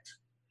need that.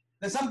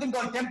 There's something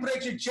called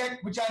temperature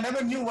check, which I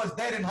never knew was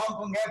there in Hong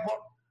Kong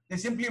airport. They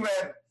simply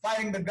were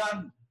firing the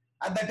gun.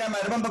 At that time,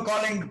 I remember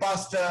calling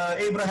Pastor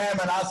Abraham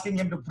and asking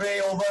him to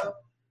pray over.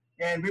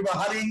 And we were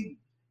hurrying.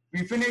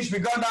 We finished, we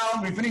got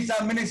down, we finished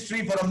our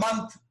ministry for a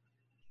month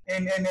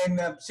in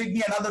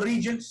Sydney and other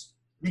regions.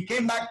 We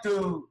came back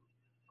to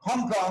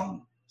Hong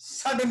Kong.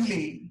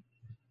 Suddenly,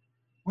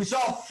 we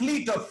saw a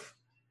fleet of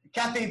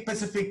Cathay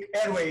Pacific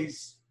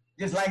Airways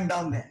just lying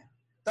down there.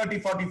 30,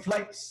 40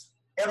 flights,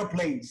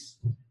 aeroplanes.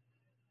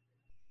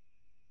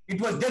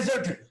 It was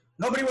deserted.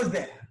 Nobody was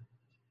there.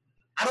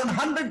 Around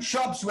 100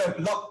 shops were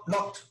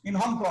locked in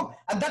Hong Kong.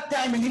 At that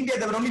time in India,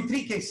 there were only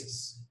 3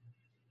 cases.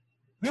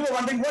 We were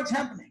wondering what's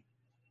happening.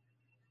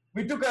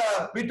 We took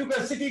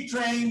a city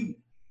train.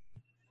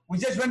 We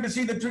just went to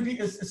see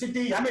the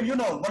city. I mean, you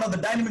know, one of the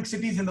dynamic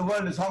cities in the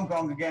world is Hong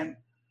Kong again.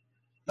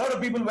 A lot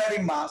of people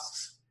wearing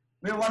masks.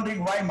 We were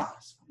wondering why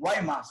mask?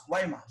 Why mask?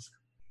 Why mask?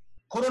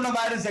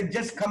 Coronavirus had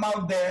just come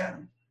out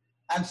there,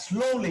 and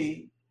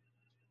slowly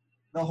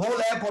the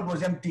whole airport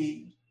was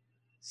empty.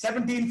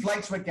 17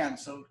 flights were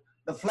cancelled.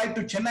 The flight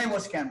to Chennai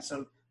was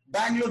cancelled.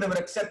 Bangalore, they were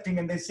accepting,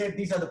 and they said,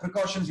 these are the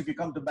precautions if you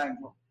come to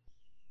Bangalore.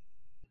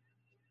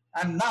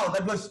 And now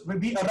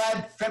we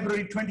arrived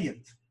February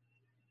 20th.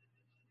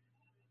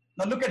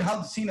 Now look at how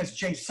the scene has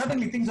changed.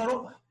 Suddenly things are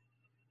over.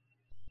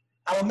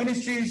 Our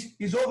ministry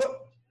is over.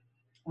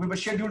 We were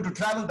scheduled to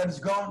travel, that is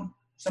gone.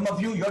 Some of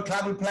you, your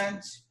travel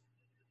plans.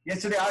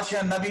 Yesterday,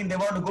 Asha and Naveen, they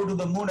want to go to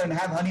the moon and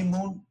have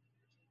honeymoon.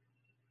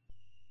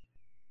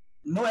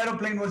 No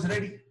aeroplane was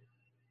ready.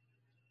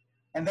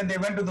 And then they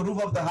went to the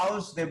roof of the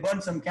house, they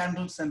burned some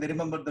candles, and they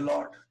remembered the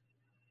Lord.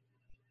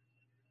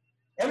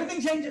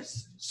 Everything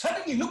changes.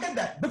 Suddenly, look at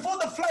that. Before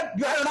the flood,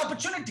 you had an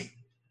opportunity.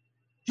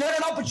 You had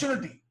an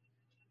opportunity.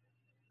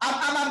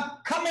 I'm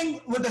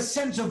coming with a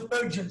sense of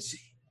urgency.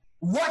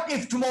 What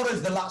if tomorrow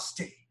is the last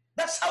day?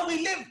 That's how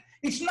we live.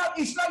 It's not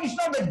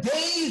the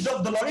days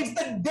of the Lord. It's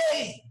the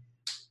day.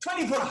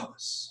 24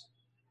 hours.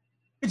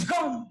 It's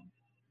gone.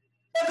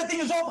 Everything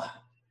is over.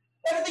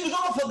 Everything is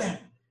over for them.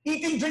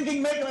 Eating,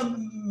 drinking,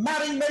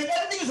 marrying,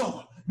 everything is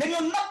over. They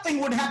knew nothing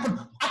would happen.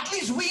 At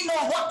least we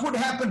know what would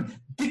happen.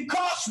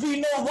 Because we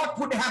know what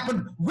would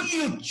happen, will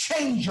you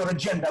change your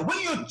agenda? Will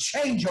you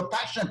change your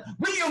passion?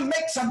 Will you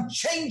make some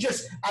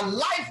changes, a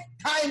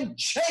lifetime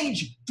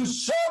change to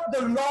serve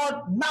the Lord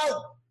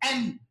now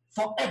and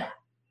forever?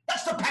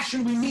 That's the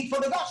passion we need for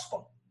the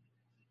gospel.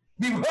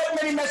 We've heard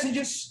many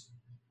messages.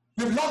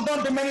 We've logged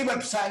on to many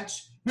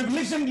websites. We've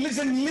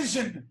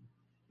listened.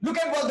 Look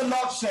at what the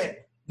Lord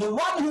said. The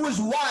one who is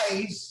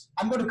wise,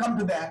 I'm going to come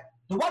to that.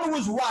 The one who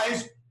is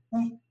wise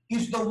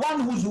is the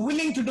one who's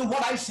willing to do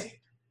what I say.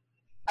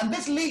 And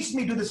this leads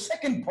me to the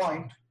second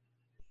point,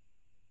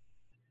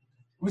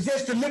 which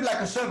is to live like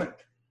a servant.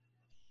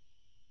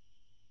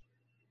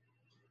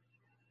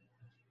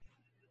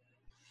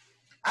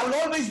 I will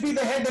always be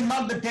the head and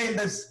not the tail.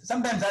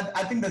 Sometimes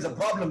I think there's a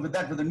problem with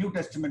that with the New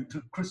Testament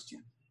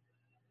Christian.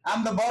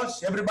 I'm the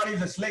boss,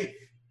 everybody's a slave.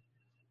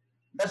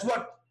 That's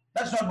not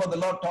what the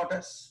Lord taught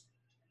us.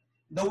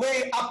 The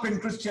way up in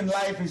Christian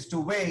life is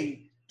to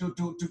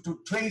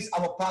trace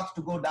our path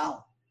to go down.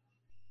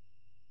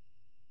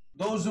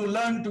 Those who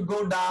learn to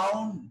go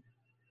down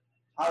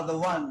are the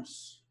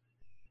ones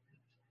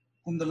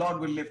whom the Lord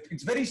will lift.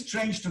 It's very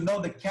strange to know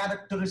the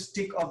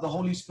characteristic of the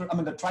Holy Spirit,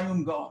 the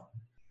triune God.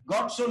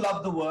 God so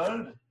loved the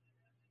world.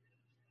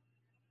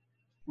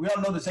 We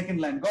all know the second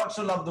line. God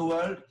so loved the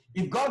world.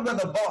 If God were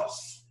the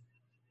boss,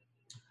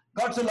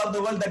 God so loved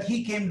the world that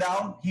he came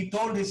down. He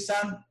told his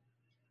son,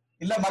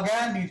 Illa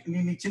magan,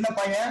 ni chinna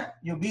paya,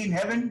 you be in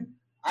heaven.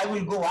 I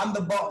will go. I'm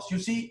the boss. You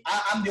see,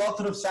 I'm the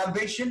author of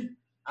salvation.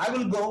 I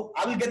will go.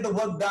 I will get the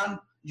work done.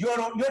 You're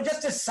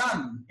just a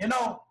son.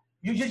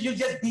 You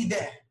just be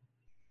there.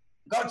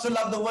 God so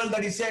loved the world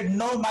that he said,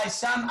 no, my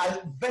son, I'll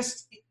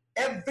invest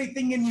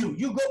everything in you.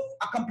 You go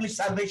accomplish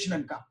salvation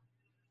and come.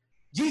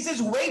 Jesus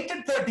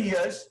waited 30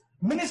 years,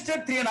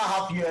 ministered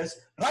 3.5 years.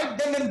 Right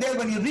then and there,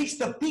 when he reached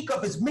the peak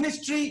of his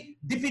ministry,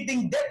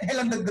 defeating death, hell,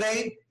 and the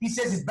grave, he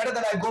says, it's better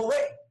that I go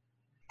away.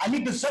 I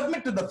need to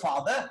submit to the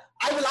Father.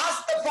 I will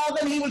ask the Father,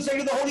 and he will say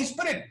to the Holy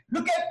Spirit.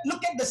 Look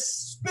at the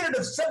spirit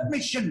of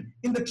submission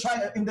in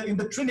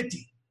the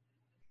Trinity.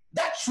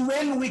 That's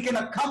when we can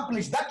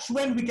accomplish. That's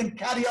when we can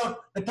carry out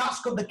the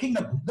task of the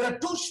kingdom. There are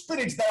two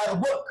spirits that are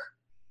at work.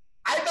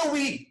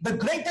 The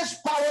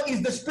greatest power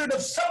is the spirit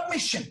of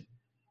submission.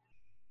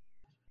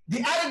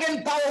 The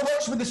arrogant power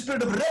works with the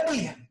spirit of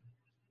rebellion.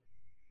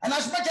 And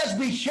as much as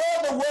we hear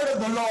the word of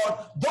the Lord,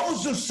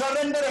 those who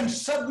surrender and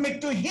submit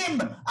to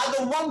him are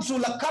the ones who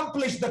will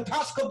accomplish the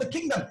task of the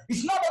kingdom.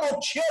 It's not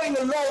about cheering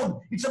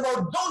alone. It's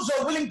about those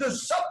who are willing to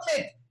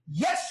submit.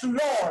 Yes,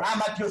 Lord,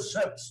 I'm at your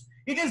service.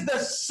 It is the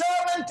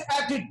servant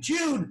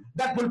attitude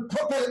that will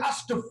propel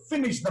us to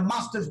finish the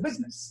master's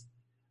business.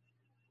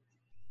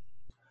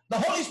 The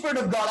Holy Spirit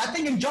of God, I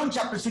think in John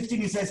chapter 16,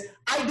 he says,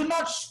 I do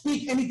not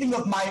speak anything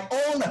of my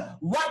own.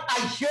 What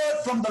I hear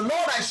from the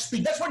Lord, I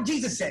speak. That's what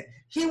Jesus said.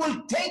 He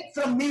will take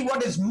from me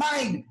what is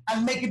mine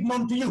and make it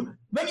known to you.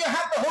 When you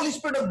have the Holy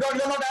Spirit of God,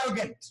 you're not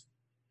arrogant.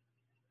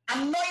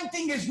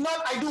 Anointing is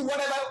not, I do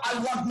whatever I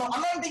want. No,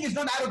 anointing is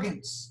not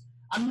arrogance.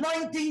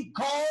 Anointing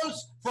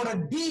calls for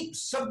a deep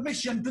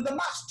submission to the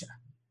Master.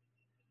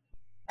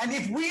 And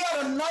if we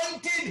are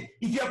anointed,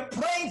 if you're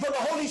praying for the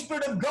Holy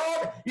Spirit of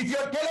God, if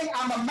you're telling,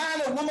 I'm a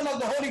man or woman of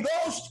the Holy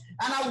Ghost,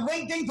 and I'm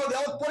waiting for the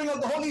outpouring of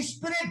the Holy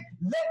Spirit,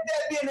 let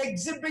there be an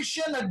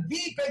exhibition, a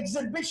deep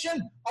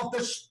exhibition of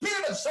the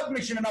spirit of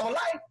submission in our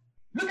life.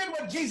 Look at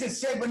what Jesus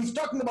said when he's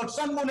talking about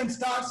sun, moon, and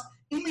stars.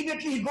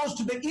 Immediately he goes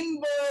to the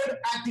inward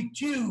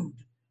attitude,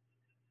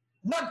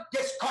 not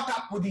just caught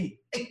up with the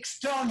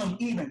external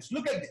events.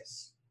 Look at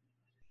this.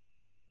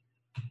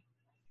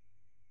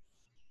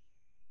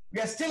 We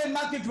are still in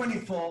Matthew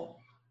 24.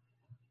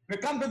 We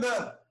come to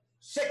the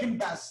second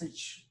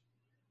passage.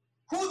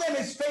 Who then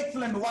is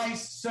faithful and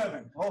wise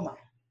servant? Oh my.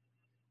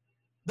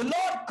 The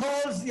Lord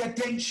calls the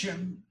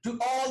attention to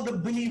all the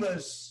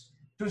believers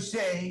to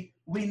say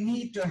we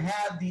need to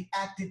have the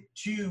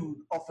attitude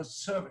of a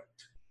servant.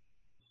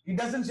 He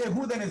doesn't say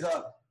who then is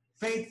a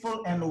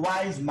faithful and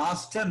wise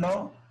master.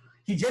 No.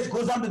 He just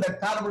goes on to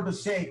that parable to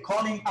say,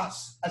 calling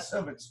us as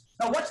servants.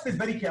 Now watch this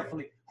very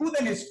carefully. Who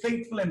then is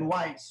faithful and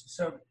wise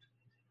servant?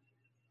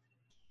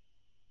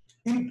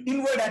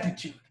 Inward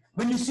attitude.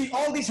 When you see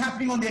all this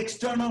happening on the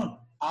external,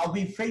 are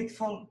we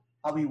faithful?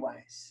 Are we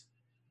wise?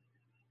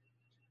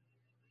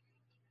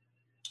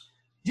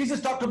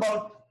 Jesus talked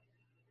about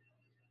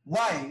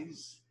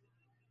wise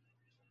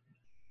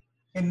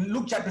in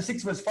Luke chapter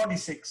 6 verse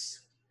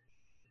 46.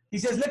 He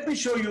says, let me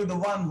show you the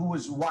one who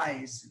is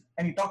wise.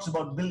 And he talks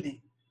about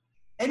building.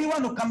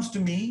 Anyone who comes to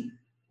me,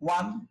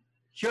 1,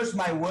 hears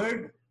my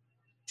word,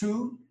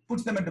 2,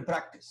 puts them into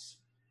practice.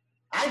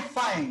 I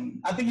find,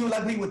 I think you'll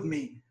agree with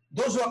me,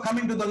 those who are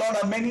coming to the Lord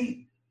are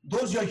many,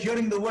 those who are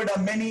hearing the word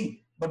are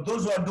many, but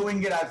those who are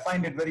doing it, I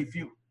find it very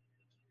few.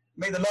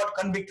 May the Lord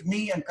convict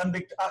me and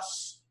convict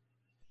us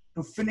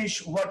to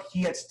finish what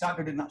He had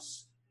started in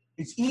us.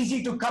 It's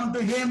easy to come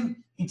to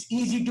Him, it's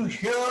easy to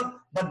hear,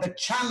 but the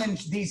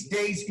challenge these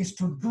days is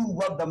to do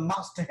what the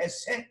Master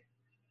has said.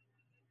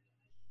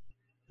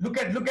 Look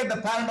at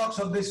the paradox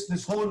of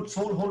this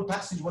whole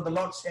passage, what the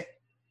Lord said.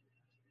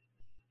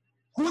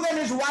 Who then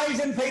is wise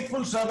and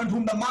faithful servant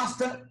whom the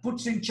master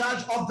puts in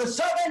charge of the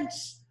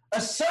servants? A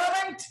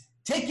servant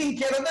taking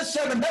care of the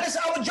servant. That is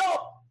our job.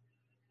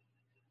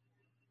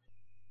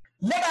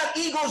 Let our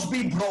egos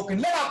be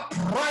broken. Let our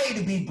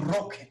pride be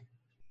broken.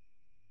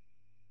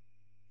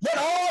 Let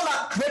all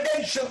our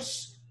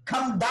credentials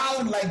come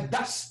down like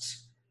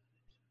dust.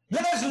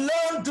 Let us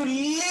learn to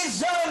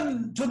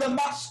listen to the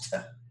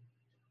Master.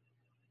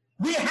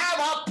 We have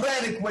our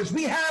prayer requests.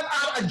 We have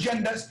our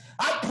agendas.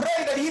 I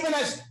pray that even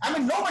as,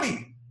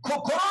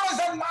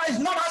 Corona is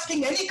not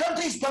asking any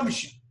country's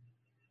permission.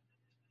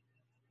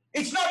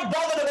 It's not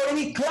bothered about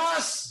any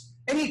class,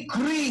 any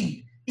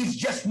creed. It's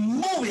just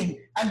moving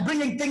and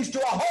bringing things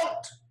to a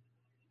halt.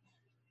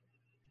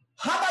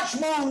 How much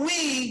more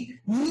we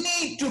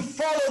need to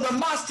follow the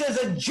Master's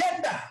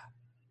agenda?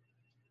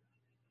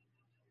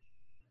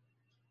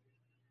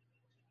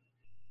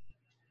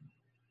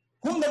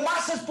 Whom the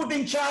Master's put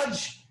in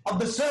charge of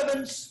the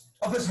servants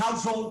of His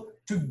household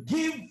to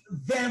give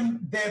them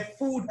their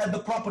food at the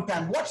proper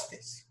time. Watch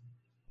this.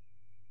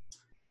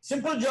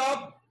 Simple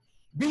job.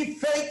 Be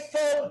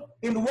faithful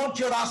in what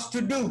you're asked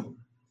to do.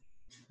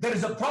 There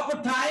is a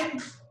proper time.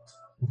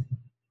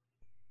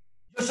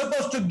 You're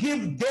supposed to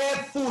give their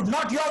food,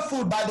 not your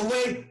food, by the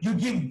way. You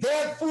give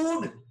their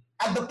food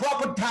at the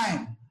proper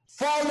time.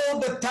 Follow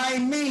the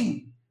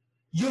timing.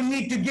 You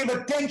need to give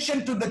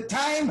attention to the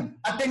time,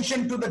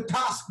 attention to the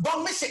task.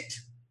 Don't miss it.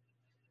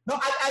 No,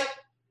 I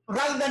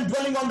rather than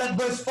dwelling on that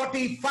verse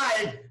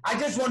 45, I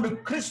just want to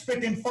crisp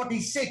it in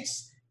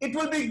 46. It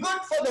will be good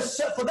for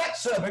that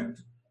servant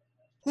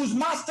whose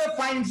master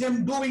finds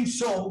him doing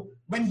so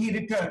when he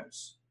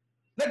returns.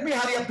 Let me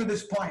hurry up to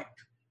this point.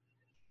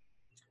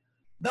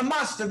 The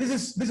Master,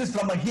 this is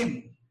from a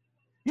hymn.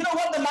 You know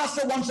what the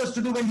Master wants us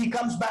to do when He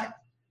comes back?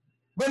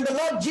 When the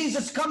Lord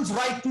Jesus comes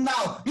right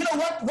now, you know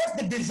what's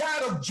the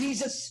desire of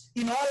Jesus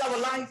in all our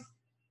life?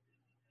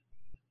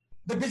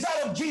 The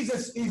desire of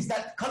Jesus is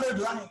that colored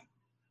line.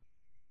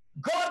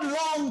 God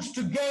longs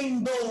to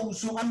gain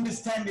those who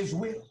understand His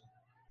will,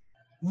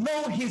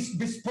 know His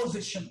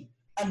disposition,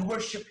 and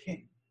worship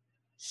Him.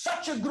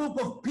 Such a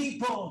group of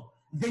people,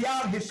 they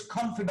are His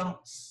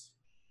confidants.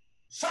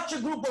 Such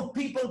a group of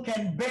people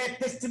can bear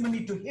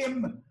testimony to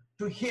Him,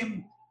 to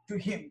Him, to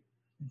Him.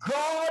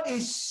 God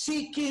is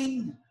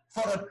seeking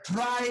for a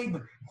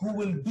tribe who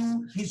will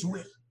do His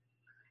will.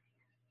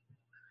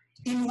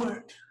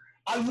 Inward.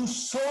 Are you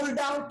sold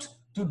out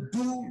to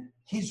do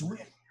His will?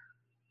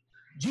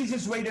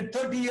 Jesus waited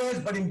 30 years,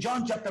 but in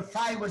John chapter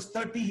 5 verse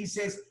 30, He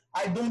says,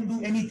 I don't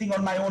do anything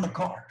on my own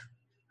accord.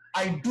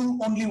 I do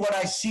only what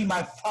I see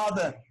my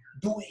Father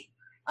doing.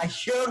 I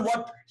hear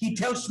what He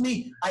tells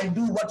me. I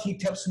do what He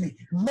tells me.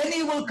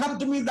 Many will come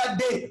to me that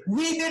day.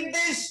 We did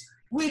this.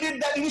 We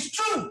did that. It is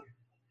true.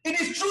 It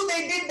is true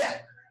they did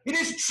that. It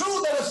is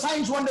true there were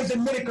signs, wonders,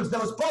 and miracles. There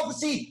was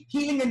prophecy,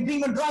 healing, and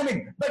demon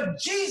driving. But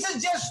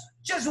Jesus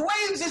just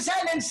waves His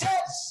hand and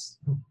says,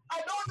 I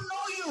don't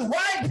know you.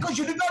 Why? Because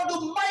you did not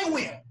do my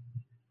will.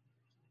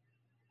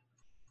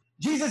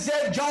 Jesus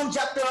said, John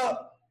chapter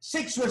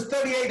 6 verse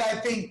 38, I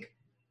think,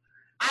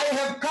 I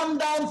have come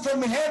down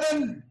from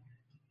heaven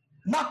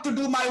not to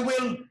do my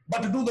will,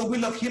 but to do the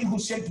will of Him who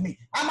sent me.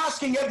 I'm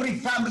asking every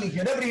family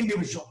here, every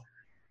individual,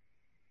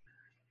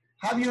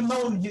 have you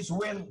known His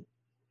will?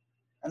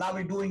 And are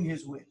we doing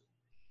His will?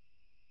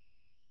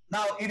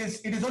 Now, it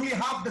is only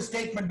half the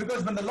statement,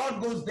 because when the Lord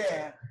goes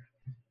there,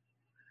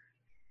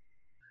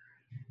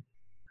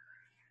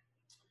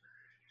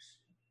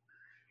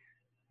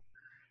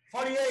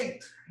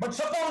 but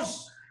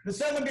suppose the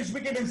servant is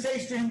wicked and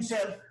says to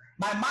himself,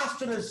 my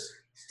master is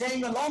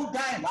staying a long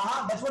time.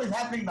 That's what is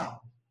happening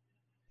now.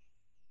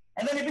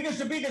 And then he begins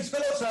to beat his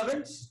fellow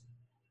servants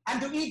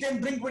and to eat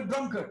and drink with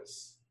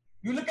drunkards.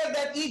 You look at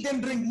that eat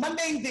and drink,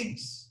 mundane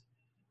things.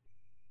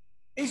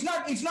 It's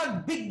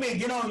not big,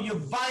 you're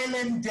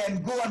violent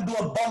and go and do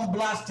a bomb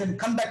blast and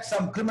conduct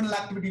some criminal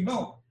activity.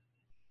 No.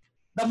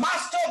 The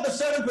master of the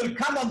servant will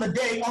come on the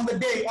day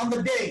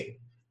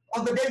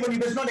when he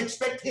does not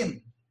expect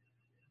him.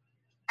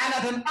 And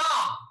at an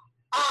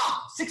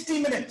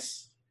 60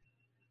 minutes,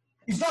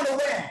 he's not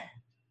aware.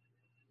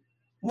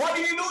 What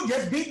did he do?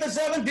 Just beat the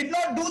servant, did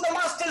not do the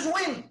master's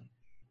will.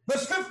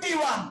 Verse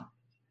 51,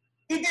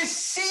 it is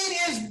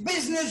serious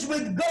business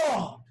with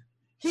God.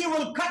 He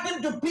will cut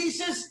him to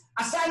pieces,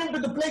 assign him to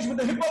the place with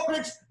the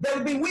hypocrites. There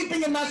will be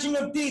weeping and gnashing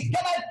of teeth.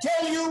 Can I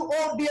tell you,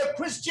 oh dear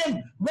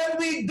Christian, when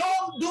we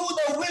don't do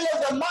the will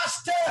of the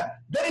master,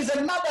 there is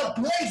another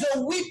place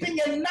of weeping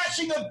and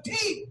gnashing of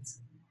teeth.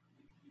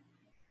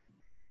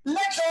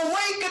 Let's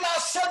awaken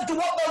ourselves to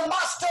what the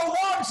Master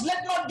wants.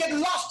 Let's not get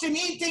lost in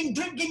eating,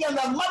 drinking, and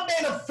the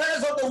mundane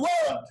affairs of the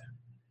world.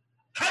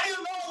 Have you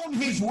known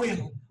His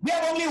will? We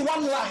have only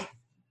one life.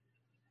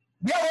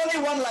 We have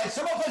only one life.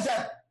 Some of us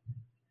are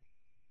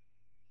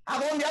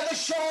on the other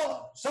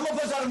shore. Some of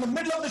us are in the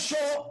middle of the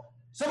shore.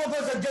 Some of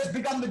us have just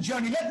begun the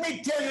journey. Let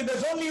me tell you,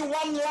 there's only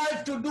one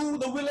life to do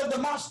the will of the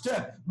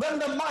Master. When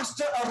the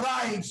Master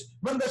arrives,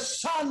 when the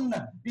sun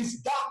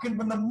is darkened,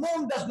 when the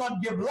moon does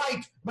not give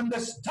light, when the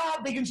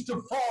star begins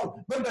to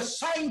fall, when the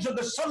signs of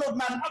the Son of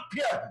Man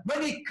appear,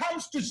 when He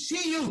comes to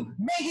see you,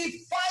 may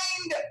He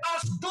find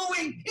us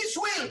doing His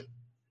will.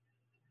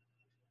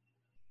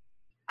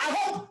 I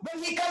hope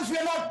when He comes, we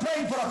are not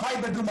praying for a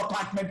 5-bedroom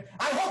apartment.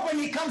 I hope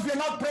when He comes, we are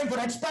not praying for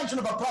expansion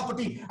of a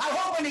property. I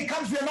hope when He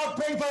comes, we are not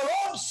praying for our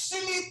own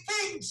silly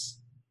things.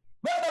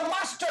 When the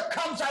Master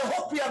comes, I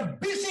hope we are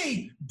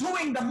busy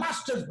doing the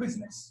Master's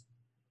business.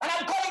 And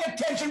I'm calling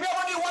attention. We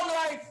have only one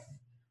life.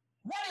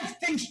 What if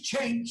things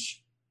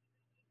change?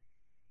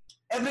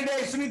 Every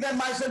day, Sunita and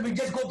myself, we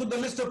just go through the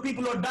list of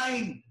people who are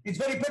dying. It's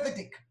very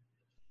pathetic.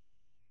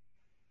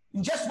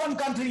 In just one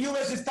country,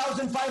 US is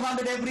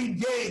 1,500 every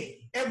day.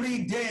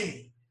 Every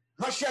day.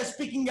 Russia is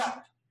picking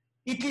up.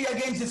 Italy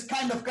again is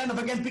kind of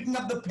again picking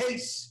up the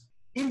pace.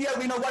 India,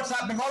 we know what's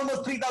happening.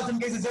 Almost 3,000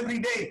 cases every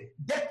day.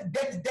 Death.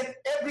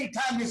 Every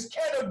time we're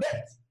scared of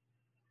death.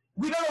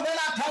 We don't know when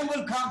our time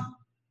will come.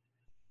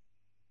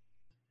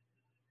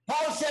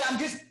 Paul said, I'm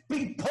just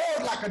being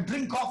poured like a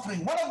drink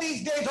offering. One of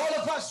these days,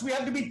 all of us, we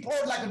have to be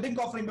poured like a drink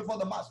offering before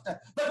the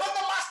Master. But when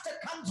the Master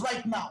comes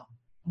right now,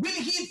 will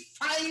He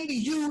find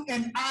you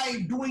and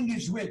I doing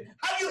His will?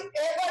 Have you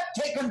ever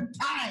taken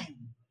time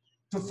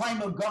to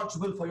find out God's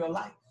will for your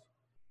life?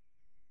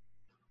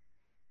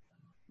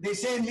 They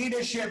say in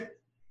leadership,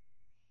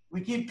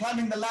 we keep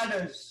climbing the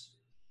ladders.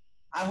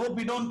 I hope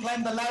we don't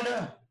climb the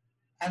ladder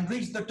and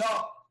reach the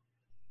top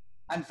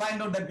and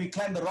find out that we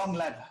climbed the wrong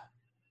ladder.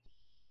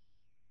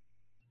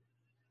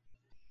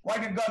 Why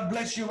did God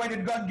bless you? Why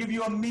did God give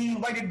you a meal?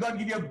 Why did God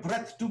give you a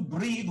breath to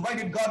breathe? Why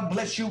did God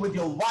bless you with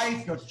your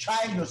wife, your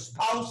child, your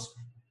spouse,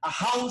 a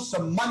house,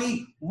 some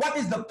money? What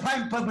is the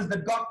prime purpose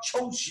that God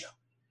chose you?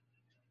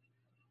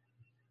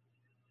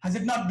 Has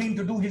it not been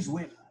to do His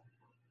will?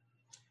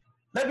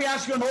 Let me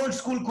ask you an old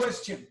school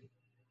question.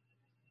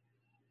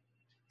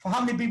 For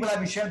how many people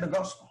have you shared the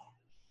gospel?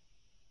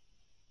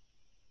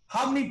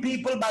 How many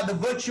people, by the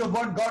virtue of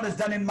what God has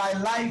done in my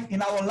life,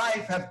 in our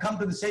life, have come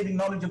to the saving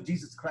knowledge of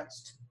Jesus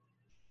Christ?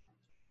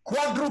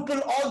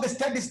 Quadruple all the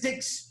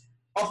statistics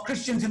of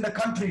Christians in the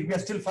country, we are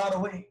still far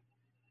away.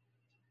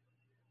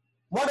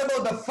 What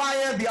about the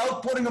fire, the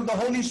outpouring of the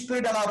Holy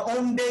Spirit in our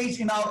own days,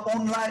 in our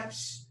own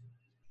lives?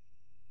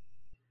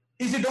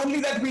 Is it only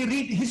that we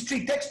read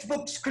history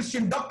textbooks,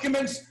 Christian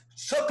documents,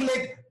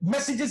 circulate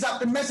messages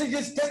after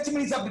messages,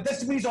 testimonies after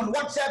testimonies on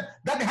WhatsApp,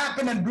 that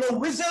happen and blow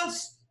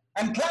whistles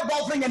and clap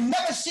offering, and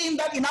never seen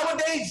that in our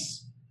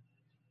days?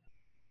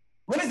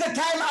 When is the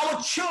time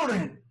our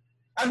children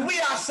and we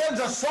ourselves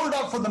are sold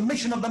out for the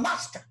mission of the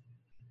Master?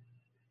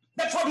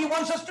 That's what He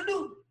wants us to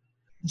do.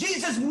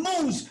 Jesus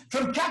moves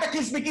from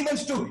cataclysmic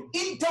events to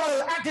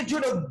internal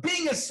attitude of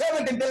being a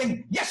servant and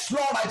telling, yes,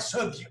 Lord, I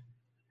serve you.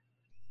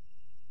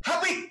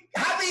 Have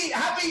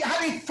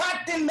we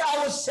fattened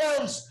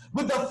ourselves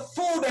with the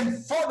food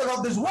and fodder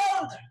of this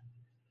world?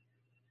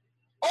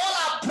 All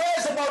our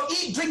prayers about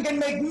eat, drink, and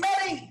make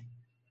merry.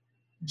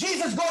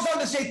 Jesus goes on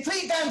to say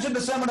 3 times in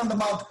the Sermon on the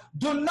Mount,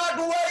 do not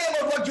worry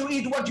about what you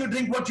eat, what you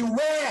drink, what you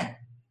wear.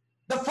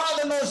 The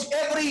Father knows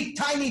every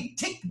tiny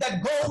tick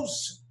that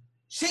goes.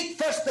 Seek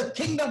first the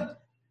kingdom.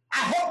 I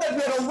hope that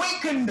we are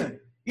awakened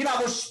in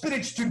our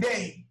spirits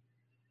today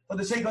for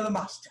the sake of the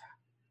Master.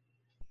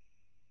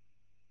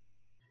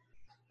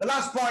 The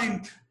last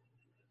point,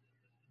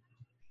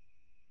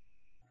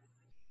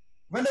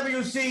 whenever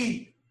you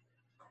see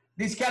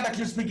these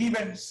cataclysmic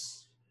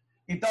events,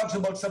 it talks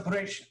about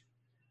separation.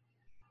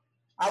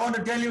 I want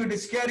to tell you it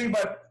is scary,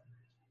 but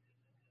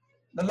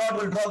the Lord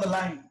will draw the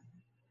line.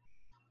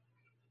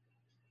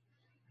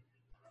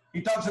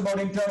 He talks about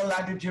internal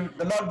attitude.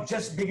 The Lord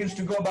just begins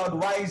to go about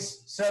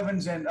wise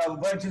servants and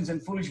virgins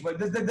and foolish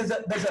virgins.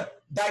 There's a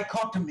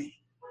dichotomy.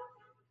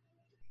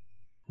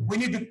 We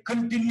need to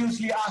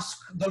continuously ask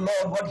the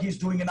Lord what He's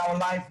doing in our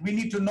life. We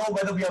need to know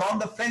whether we are on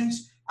the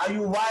fence. Are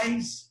you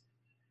wise?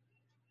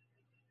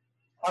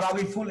 Or are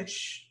we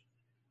foolish?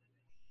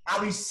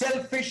 Are we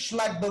selfish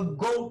like the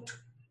goat?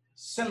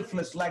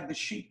 Selfless like the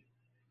sheep?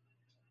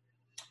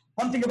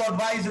 One thing about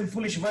wise and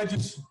foolish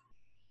virgins.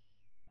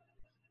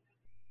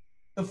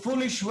 The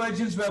foolish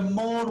virgins were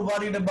more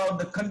worried about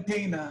the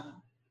container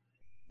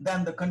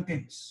than the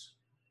contents.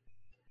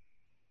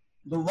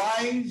 The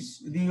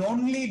wise, the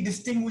only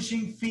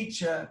distinguishing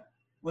feature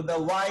with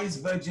the wise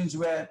virgins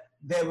were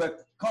they were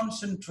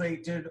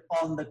concentrated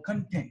on the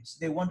contents.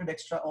 They wanted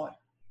extra oil.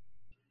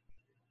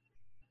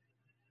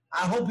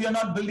 I hope we are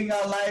not building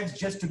our lives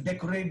just to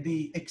decorate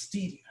the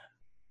exterior.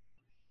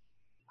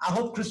 I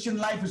hope Christian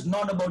life is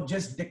not about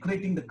just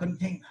decorating the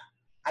container.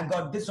 I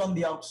got this on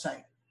the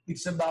outside.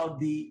 It's about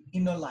the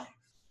inner life.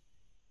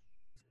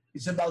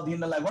 It's about the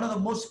inner life. One of the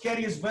most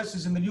scariest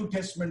verses in the New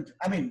Testament,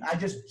 I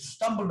just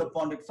stumbled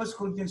upon it. 1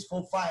 Corinthians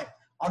 4:5.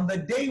 On the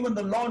day when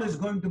the Lord is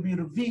going to be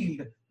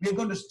revealed, we are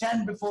going to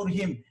stand before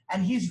him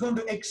and he's going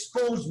to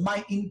expose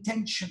my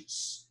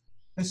intentions.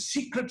 The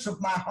secrets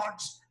of my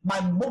hearts, my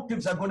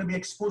motives are going to be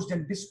exposed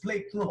and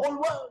displayed to the whole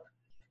world.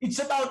 It's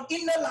about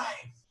inner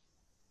life.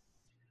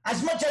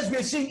 As much as we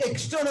are seeing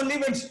external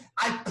events,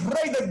 I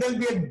pray that there'll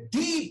be a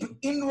deep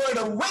inward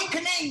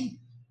awakening.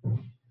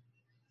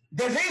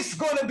 There is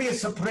going to be a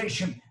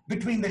separation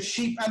between the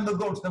sheep and the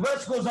goats. The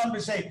verse goes on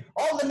to say,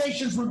 all the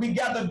nations will be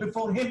gathered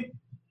before him.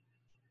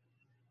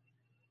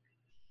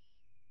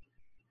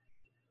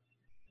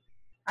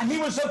 And he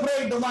will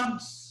separate the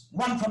ones,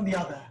 one from the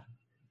other,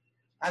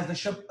 as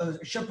the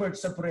shepherd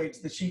separates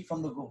the sheep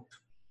from the goat.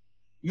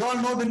 You all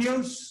know the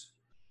news.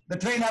 The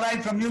train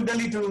arrived from New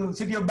Delhi to the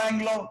city of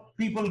Bangalore.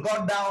 People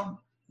got down.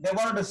 They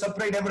wanted to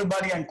separate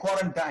everybody and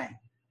quarantine.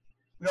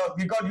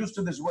 We got used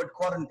to this word,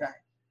 quarantine.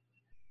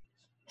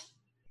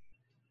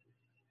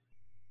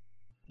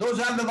 Those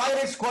who have the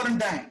virus,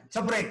 quarantine,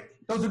 separate.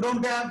 Those who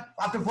don't have,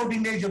 after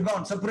 14 days, you're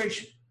gone,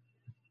 separation.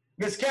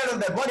 We're scared of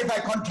that. What if I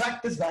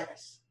contract this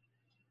virus?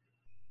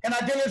 Can I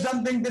tell you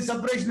something? This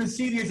separation is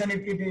serious and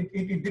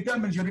it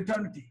determines your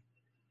eternity.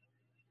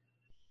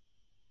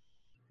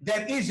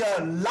 There is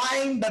a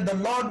line that the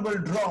Lord will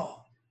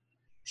draw.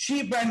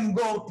 Sheep and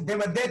goat, they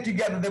were there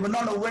together. They were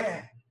not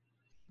aware.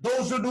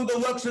 Those who do the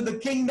works of the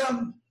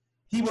kingdom,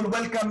 he will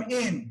welcome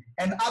in,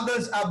 and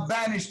others are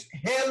banished.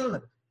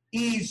 Hell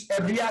is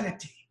a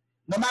reality.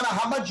 No matter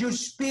how much you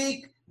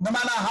speak, no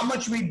matter how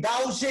much we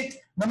douse it,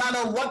 no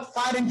matter what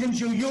fire engines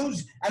you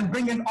use and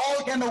bring in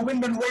all kind of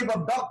wind and wave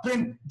of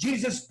doctrine,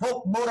 Jesus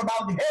spoke more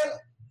about hell.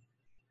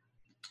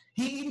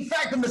 He, in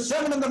fact, in the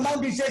Sermon on the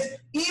Mount, he says,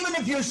 even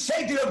if you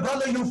say to your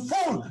brother, you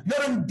fool,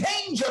 you're in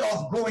danger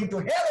of going to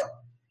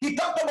hell. He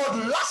talked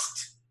about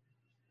lust,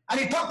 and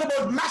he talked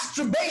about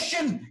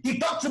masturbation. He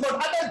talks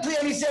about adultery,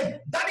 and he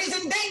said, that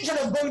is in danger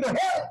of going to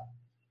hell.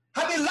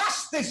 Have you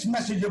lost this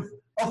message of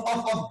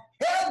hell,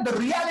 the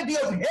reality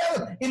of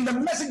hell in the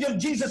message of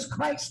Jesus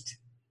Christ?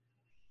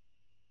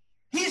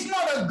 He's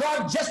not a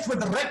God just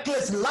with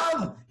reckless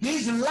love.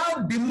 His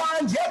love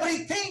demands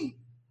everything.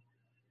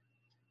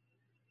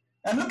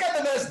 And look at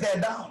the verse there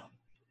down.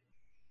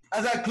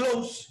 As I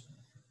close,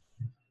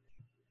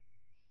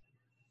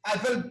 I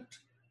felt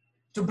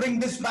to bring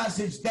this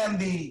passage, then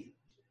the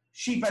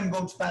sheep and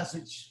goats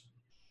passage.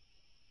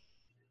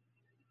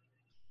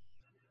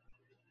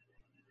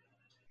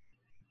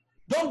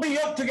 Don't be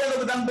yoked together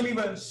with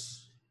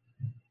unbelievers.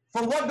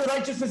 For what do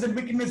righteousness and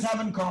wickedness have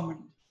in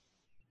common?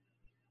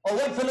 Or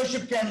what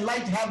fellowship can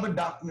light have with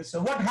darkness?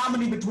 Or what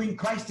harmony between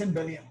Christ and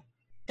Belial?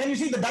 Can you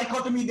see the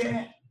dichotomy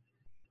there?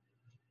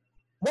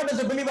 What does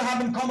a believer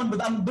have in common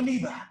with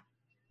unbeliever?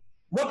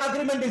 What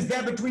agreement is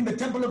there between the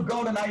temple of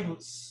God and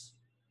idols?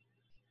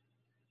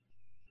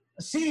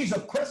 A series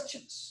of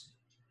questions.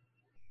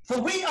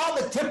 For we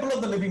are the temple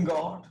of the living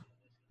God.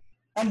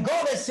 And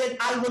God has said,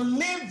 I will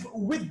live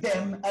with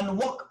them and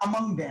walk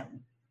among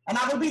them. And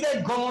I will be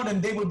their God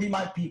and they will be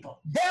my people.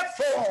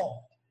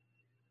 Therefore,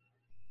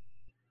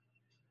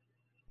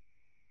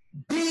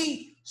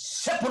 be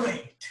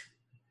separate.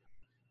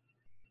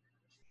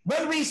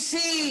 When we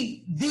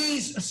see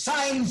these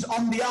signs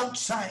on the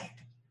outside,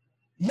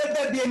 let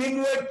there be an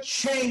inward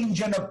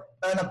change and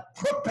a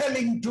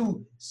propelling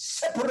to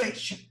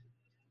separation.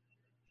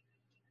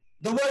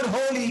 The word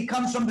holy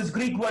comes from this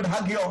Greek word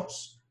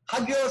hagios.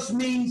 Hagios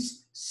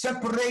means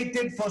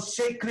separated for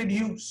sacred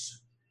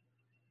use.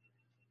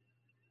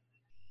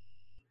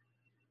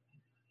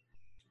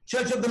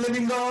 Church of the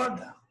living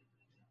God,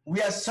 we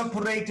are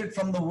separated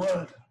from the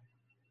world.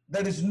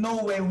 There is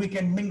no way we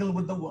can mingle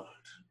with the world.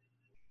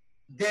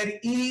 There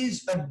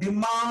is a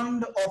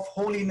demand of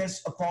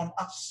holiness upon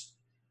us.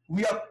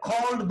 We are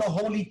called the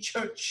holy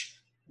church.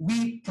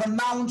 We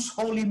pronounce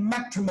holy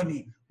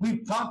matrimony.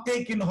 We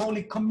partake in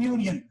holy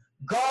communion.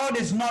 God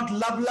is not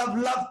love, love,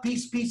 love,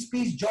 peace, peace,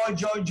 peace, joy,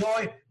 joy,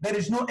 joy. There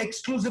is no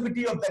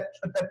exclusivity of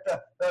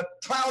that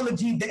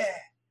trilogy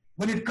there.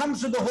 When it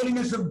comes to the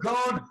holiness of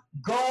God,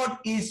 God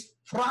is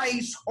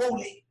thrice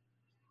holy.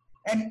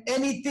 And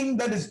anything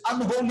that is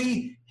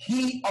unholy,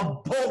 he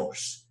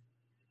abhors.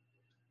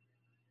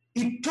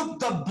 It took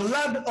the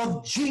blood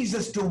of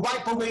Jesus to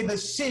wipe away the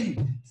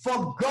sin.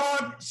 For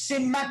God,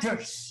 sin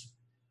matters.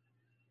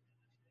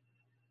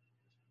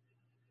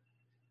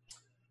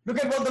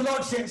 Look at what the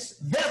Lord says.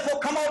 Therefore,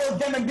 come out of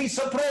them and be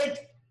separate.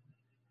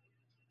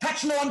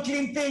 Touch no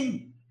unclean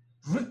thing.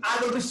 I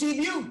will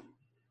receive you.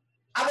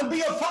 I will be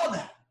your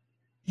father.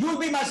 You will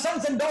be my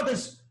sons and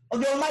daughters of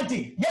the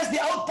Almighty. Yes,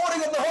 the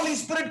outpouring of the Holy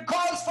Spirit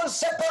calls for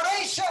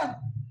separation.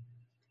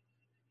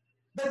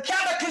 The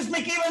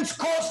cataclysmic events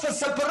calls for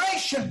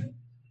separation.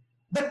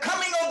 The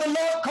coming of the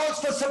Lord calls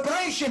for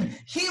separation.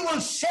 He will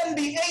send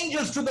the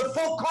angels to the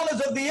four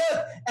corners of the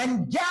earth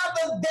and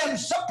gather them,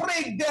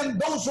 separate them,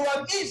 those who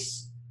are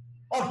his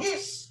or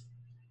his.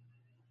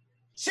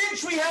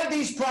 Since we have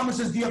these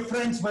promises, dear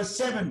friends, verse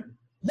 7,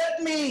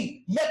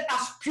 let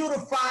us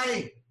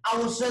purify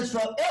ourselves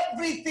from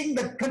everything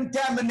that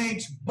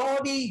contaminates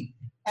body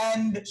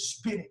and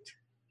spirit.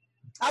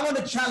 I want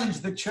to challenge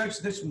the church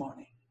this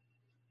morning.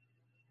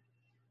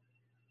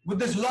 With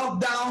this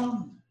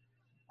lockdown,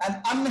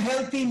 an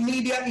unhealthy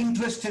media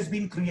interest has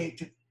been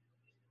created.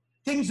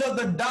 Things of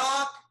the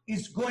dark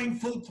is going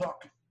full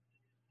throttle.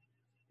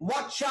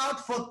 Watch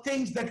out for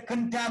things that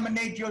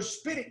contaminate your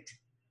spirit.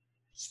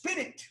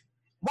 Spirit.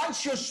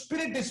 Once your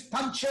spirit is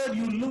punctured,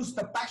 you lose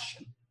the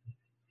passion.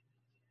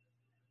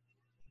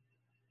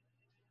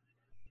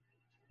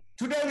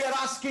 Today we are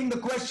asking the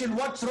question,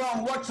 what's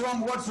wrong, what's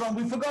wrong, what's wrong?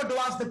 We forgot to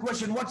ask the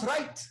question, what's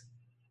right?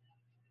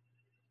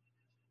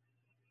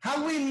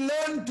 Have we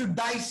learned to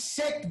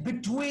dissect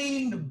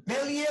between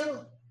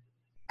Belial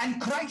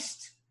and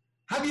Christ?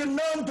 Have you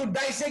learned to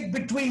dissect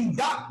between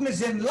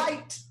darkness and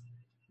light?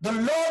 The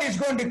Lord is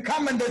going to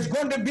come and there's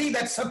going to be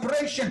that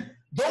separation.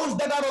 Those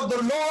that are of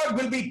the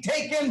Lord will be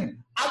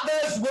taken.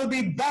 Others will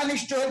be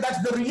banished to hell.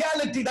 That's the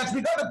reality.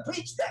 We got to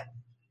preach that.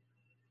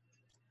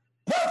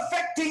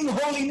 Perfecting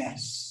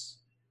holiness.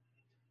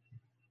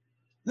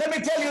 Let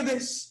me tell you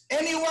this.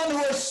 Anyone who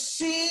has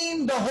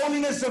seen the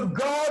holiness of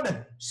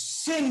God,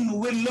 sin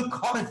will look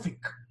horrific.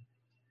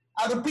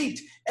 I repeat,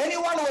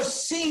 anyone who has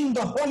seen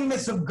the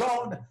holiness of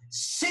God,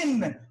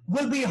 sin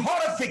will be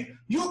horrific.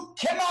 You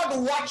cannot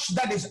watch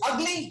that is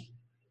ugly.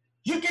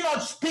 You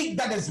cannot speak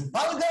that is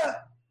vulgar.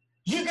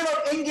 You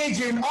cannot engage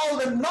in all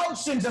the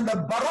nonsense and the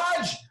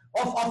barrage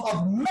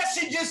of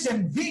messages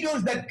and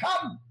videos that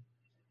come.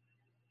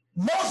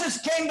 Moses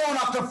came down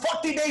after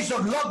 40 days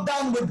of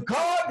lockdown with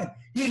God.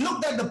 He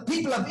looked at the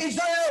people of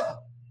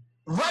Israel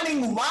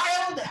running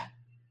wild.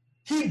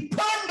 He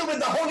burned with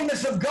the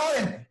holiness of God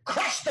and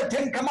crushed the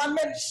 10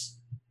 commandments,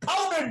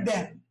 powdered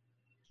them,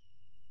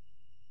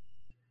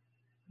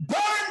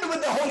 burned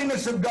with the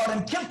holiness of God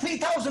and killed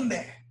 3,000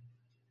 there.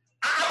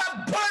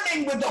 I'm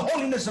burning with the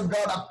holiness of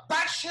God, a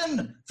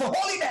passion for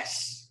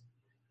holiness.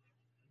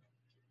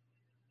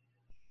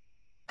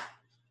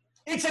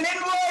 It's an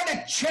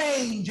inward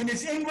change and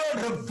it's inward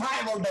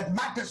revival that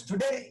matters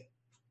today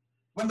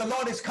when the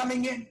Lord is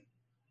coming in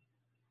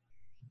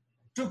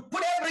to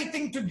put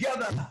everything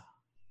together.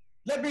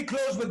 Let me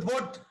close with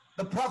what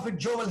the prophet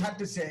Joel had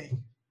to say.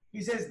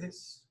 He says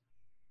this.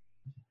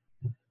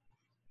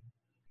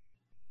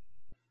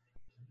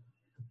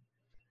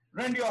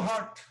 Rend your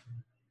heart.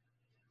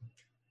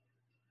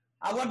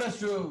 I want us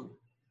to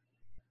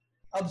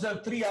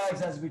observe 3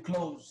 hours as we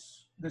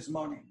close this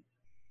morning.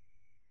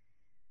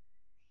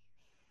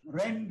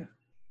 Rend,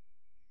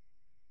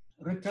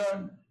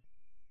 return,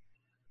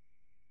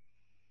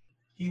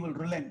 he will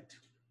relent.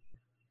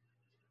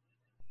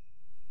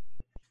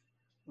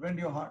 Rend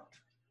your heart.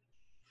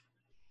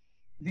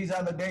 These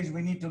are the days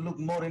we need to look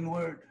more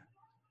inward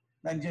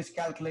than just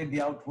calculate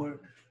the outward.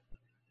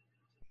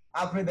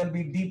 I pray there'll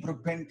be deep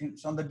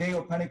repentance. On the day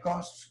of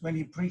Pentecost, when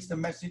he preached the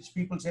message,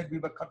 people said we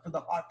were cut to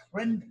the heart.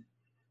 Rend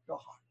your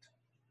heart.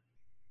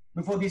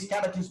 Before these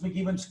cataclysmic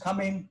events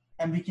come in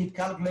and we keep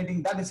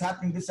calculating that is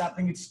happening, this is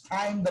happening, it's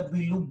time that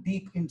we look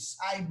deep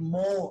inside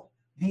more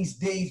these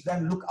days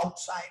than look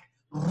outside.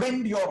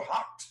 Rend your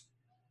heart.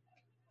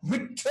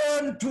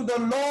 Return to the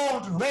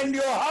Lord. Rend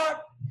your heart.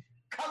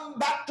 Come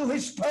back to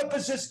his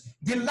purposes.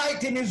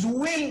 Delight in his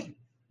will.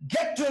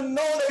 Get to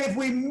know that if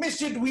we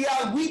miss it, we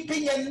are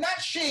weeping and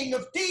gnashing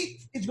of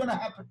teeth. It's going to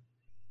happen.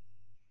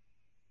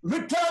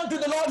 Return to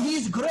the Lord. He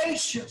is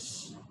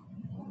gracious.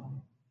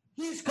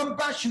 He is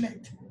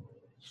compassionate.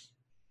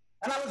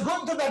 And I was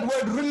going through that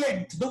word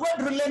relent. The word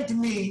relent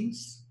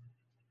means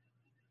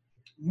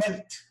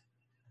melt.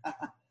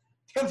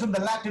 It comes from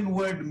the Latin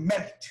word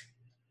melt.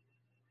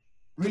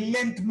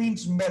 Relent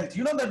means melt.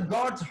 You know that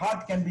God's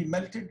heart can be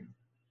melted?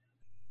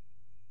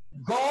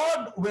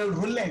 God will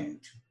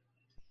relent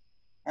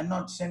and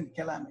not send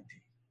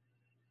calamity.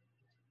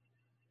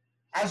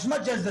 As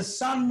much as the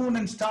sun, moon,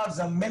 and stars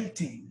are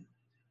melting,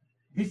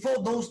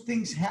 before those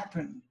things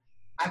happen,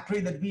 I pray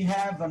that we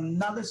have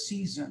another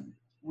season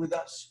with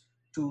us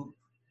to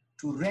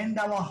rend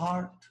our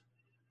heart,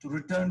 to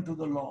return to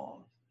the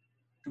Lord,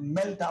 to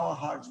melt our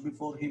hearts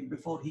before him,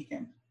 before he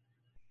can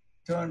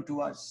turn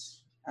to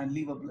us and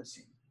leave a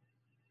blessing.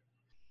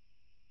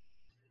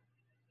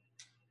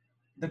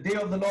 The day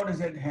of the Lord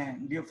is at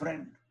hand, dear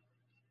friend.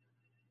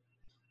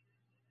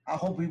 I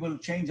hope we will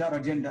change our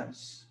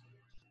agendas.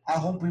 I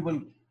hope we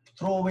will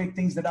throw away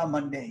things that are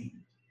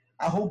mundane.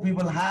 I hope we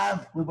will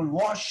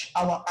wash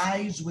our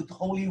eyes with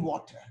holy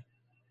water.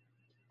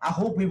 I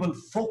hope we will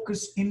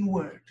focus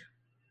inward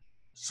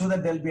so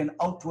that there'll be an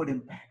outward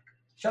impact.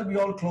 Shall we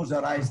all close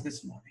our eyes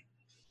this morning?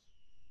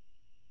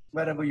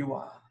 Wherever you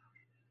are.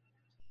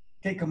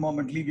 Take a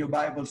moment, leave your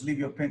Bibles, leave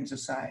your pens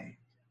aside.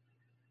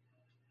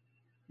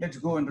 Let's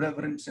go in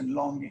reverence and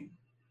longing.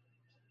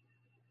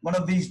 One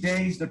of these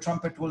days, the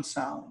trumpet will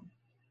sound.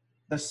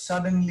 The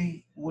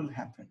suddenly will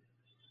happen.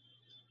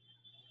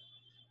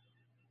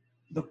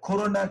 The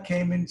corona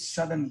came in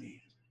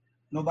suddenly.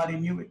 Nobody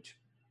knew it.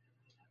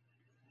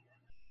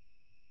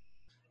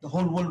 The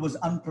whole world was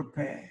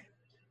unprepared.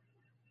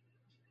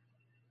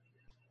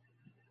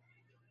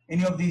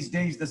 Any of these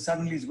days, the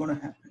suddenly is going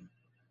to happen.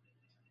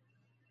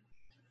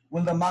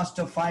 Will the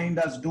Master find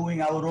us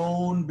doing our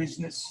own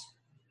business,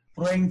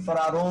 praying for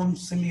our own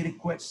silly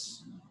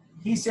requests?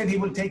 He said He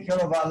will take care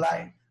of our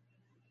life.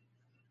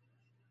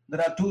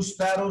 There are 2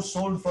 sparrows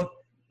sold for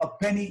a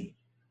penny.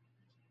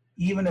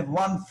 Even if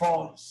one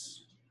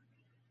falls,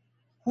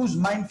 who's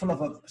mindful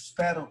of a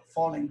sparrow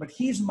falling? But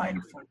He's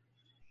mindful.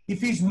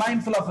 If He's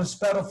mindful of a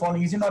sparrow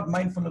falling, is He not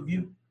mindful of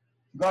you?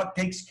 God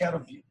takes care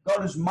of you.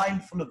 God is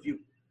mindful of you.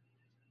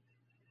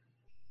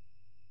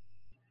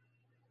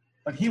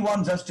 But He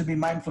wants us to be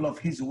mindful of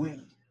His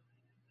will.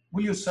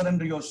 Will you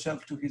surrender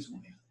yourself to His will?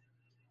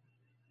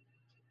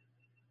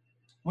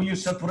 Will you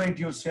separate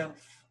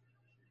yourself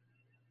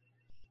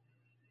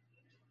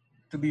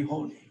to be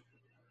holy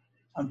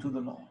unto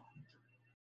the Lord?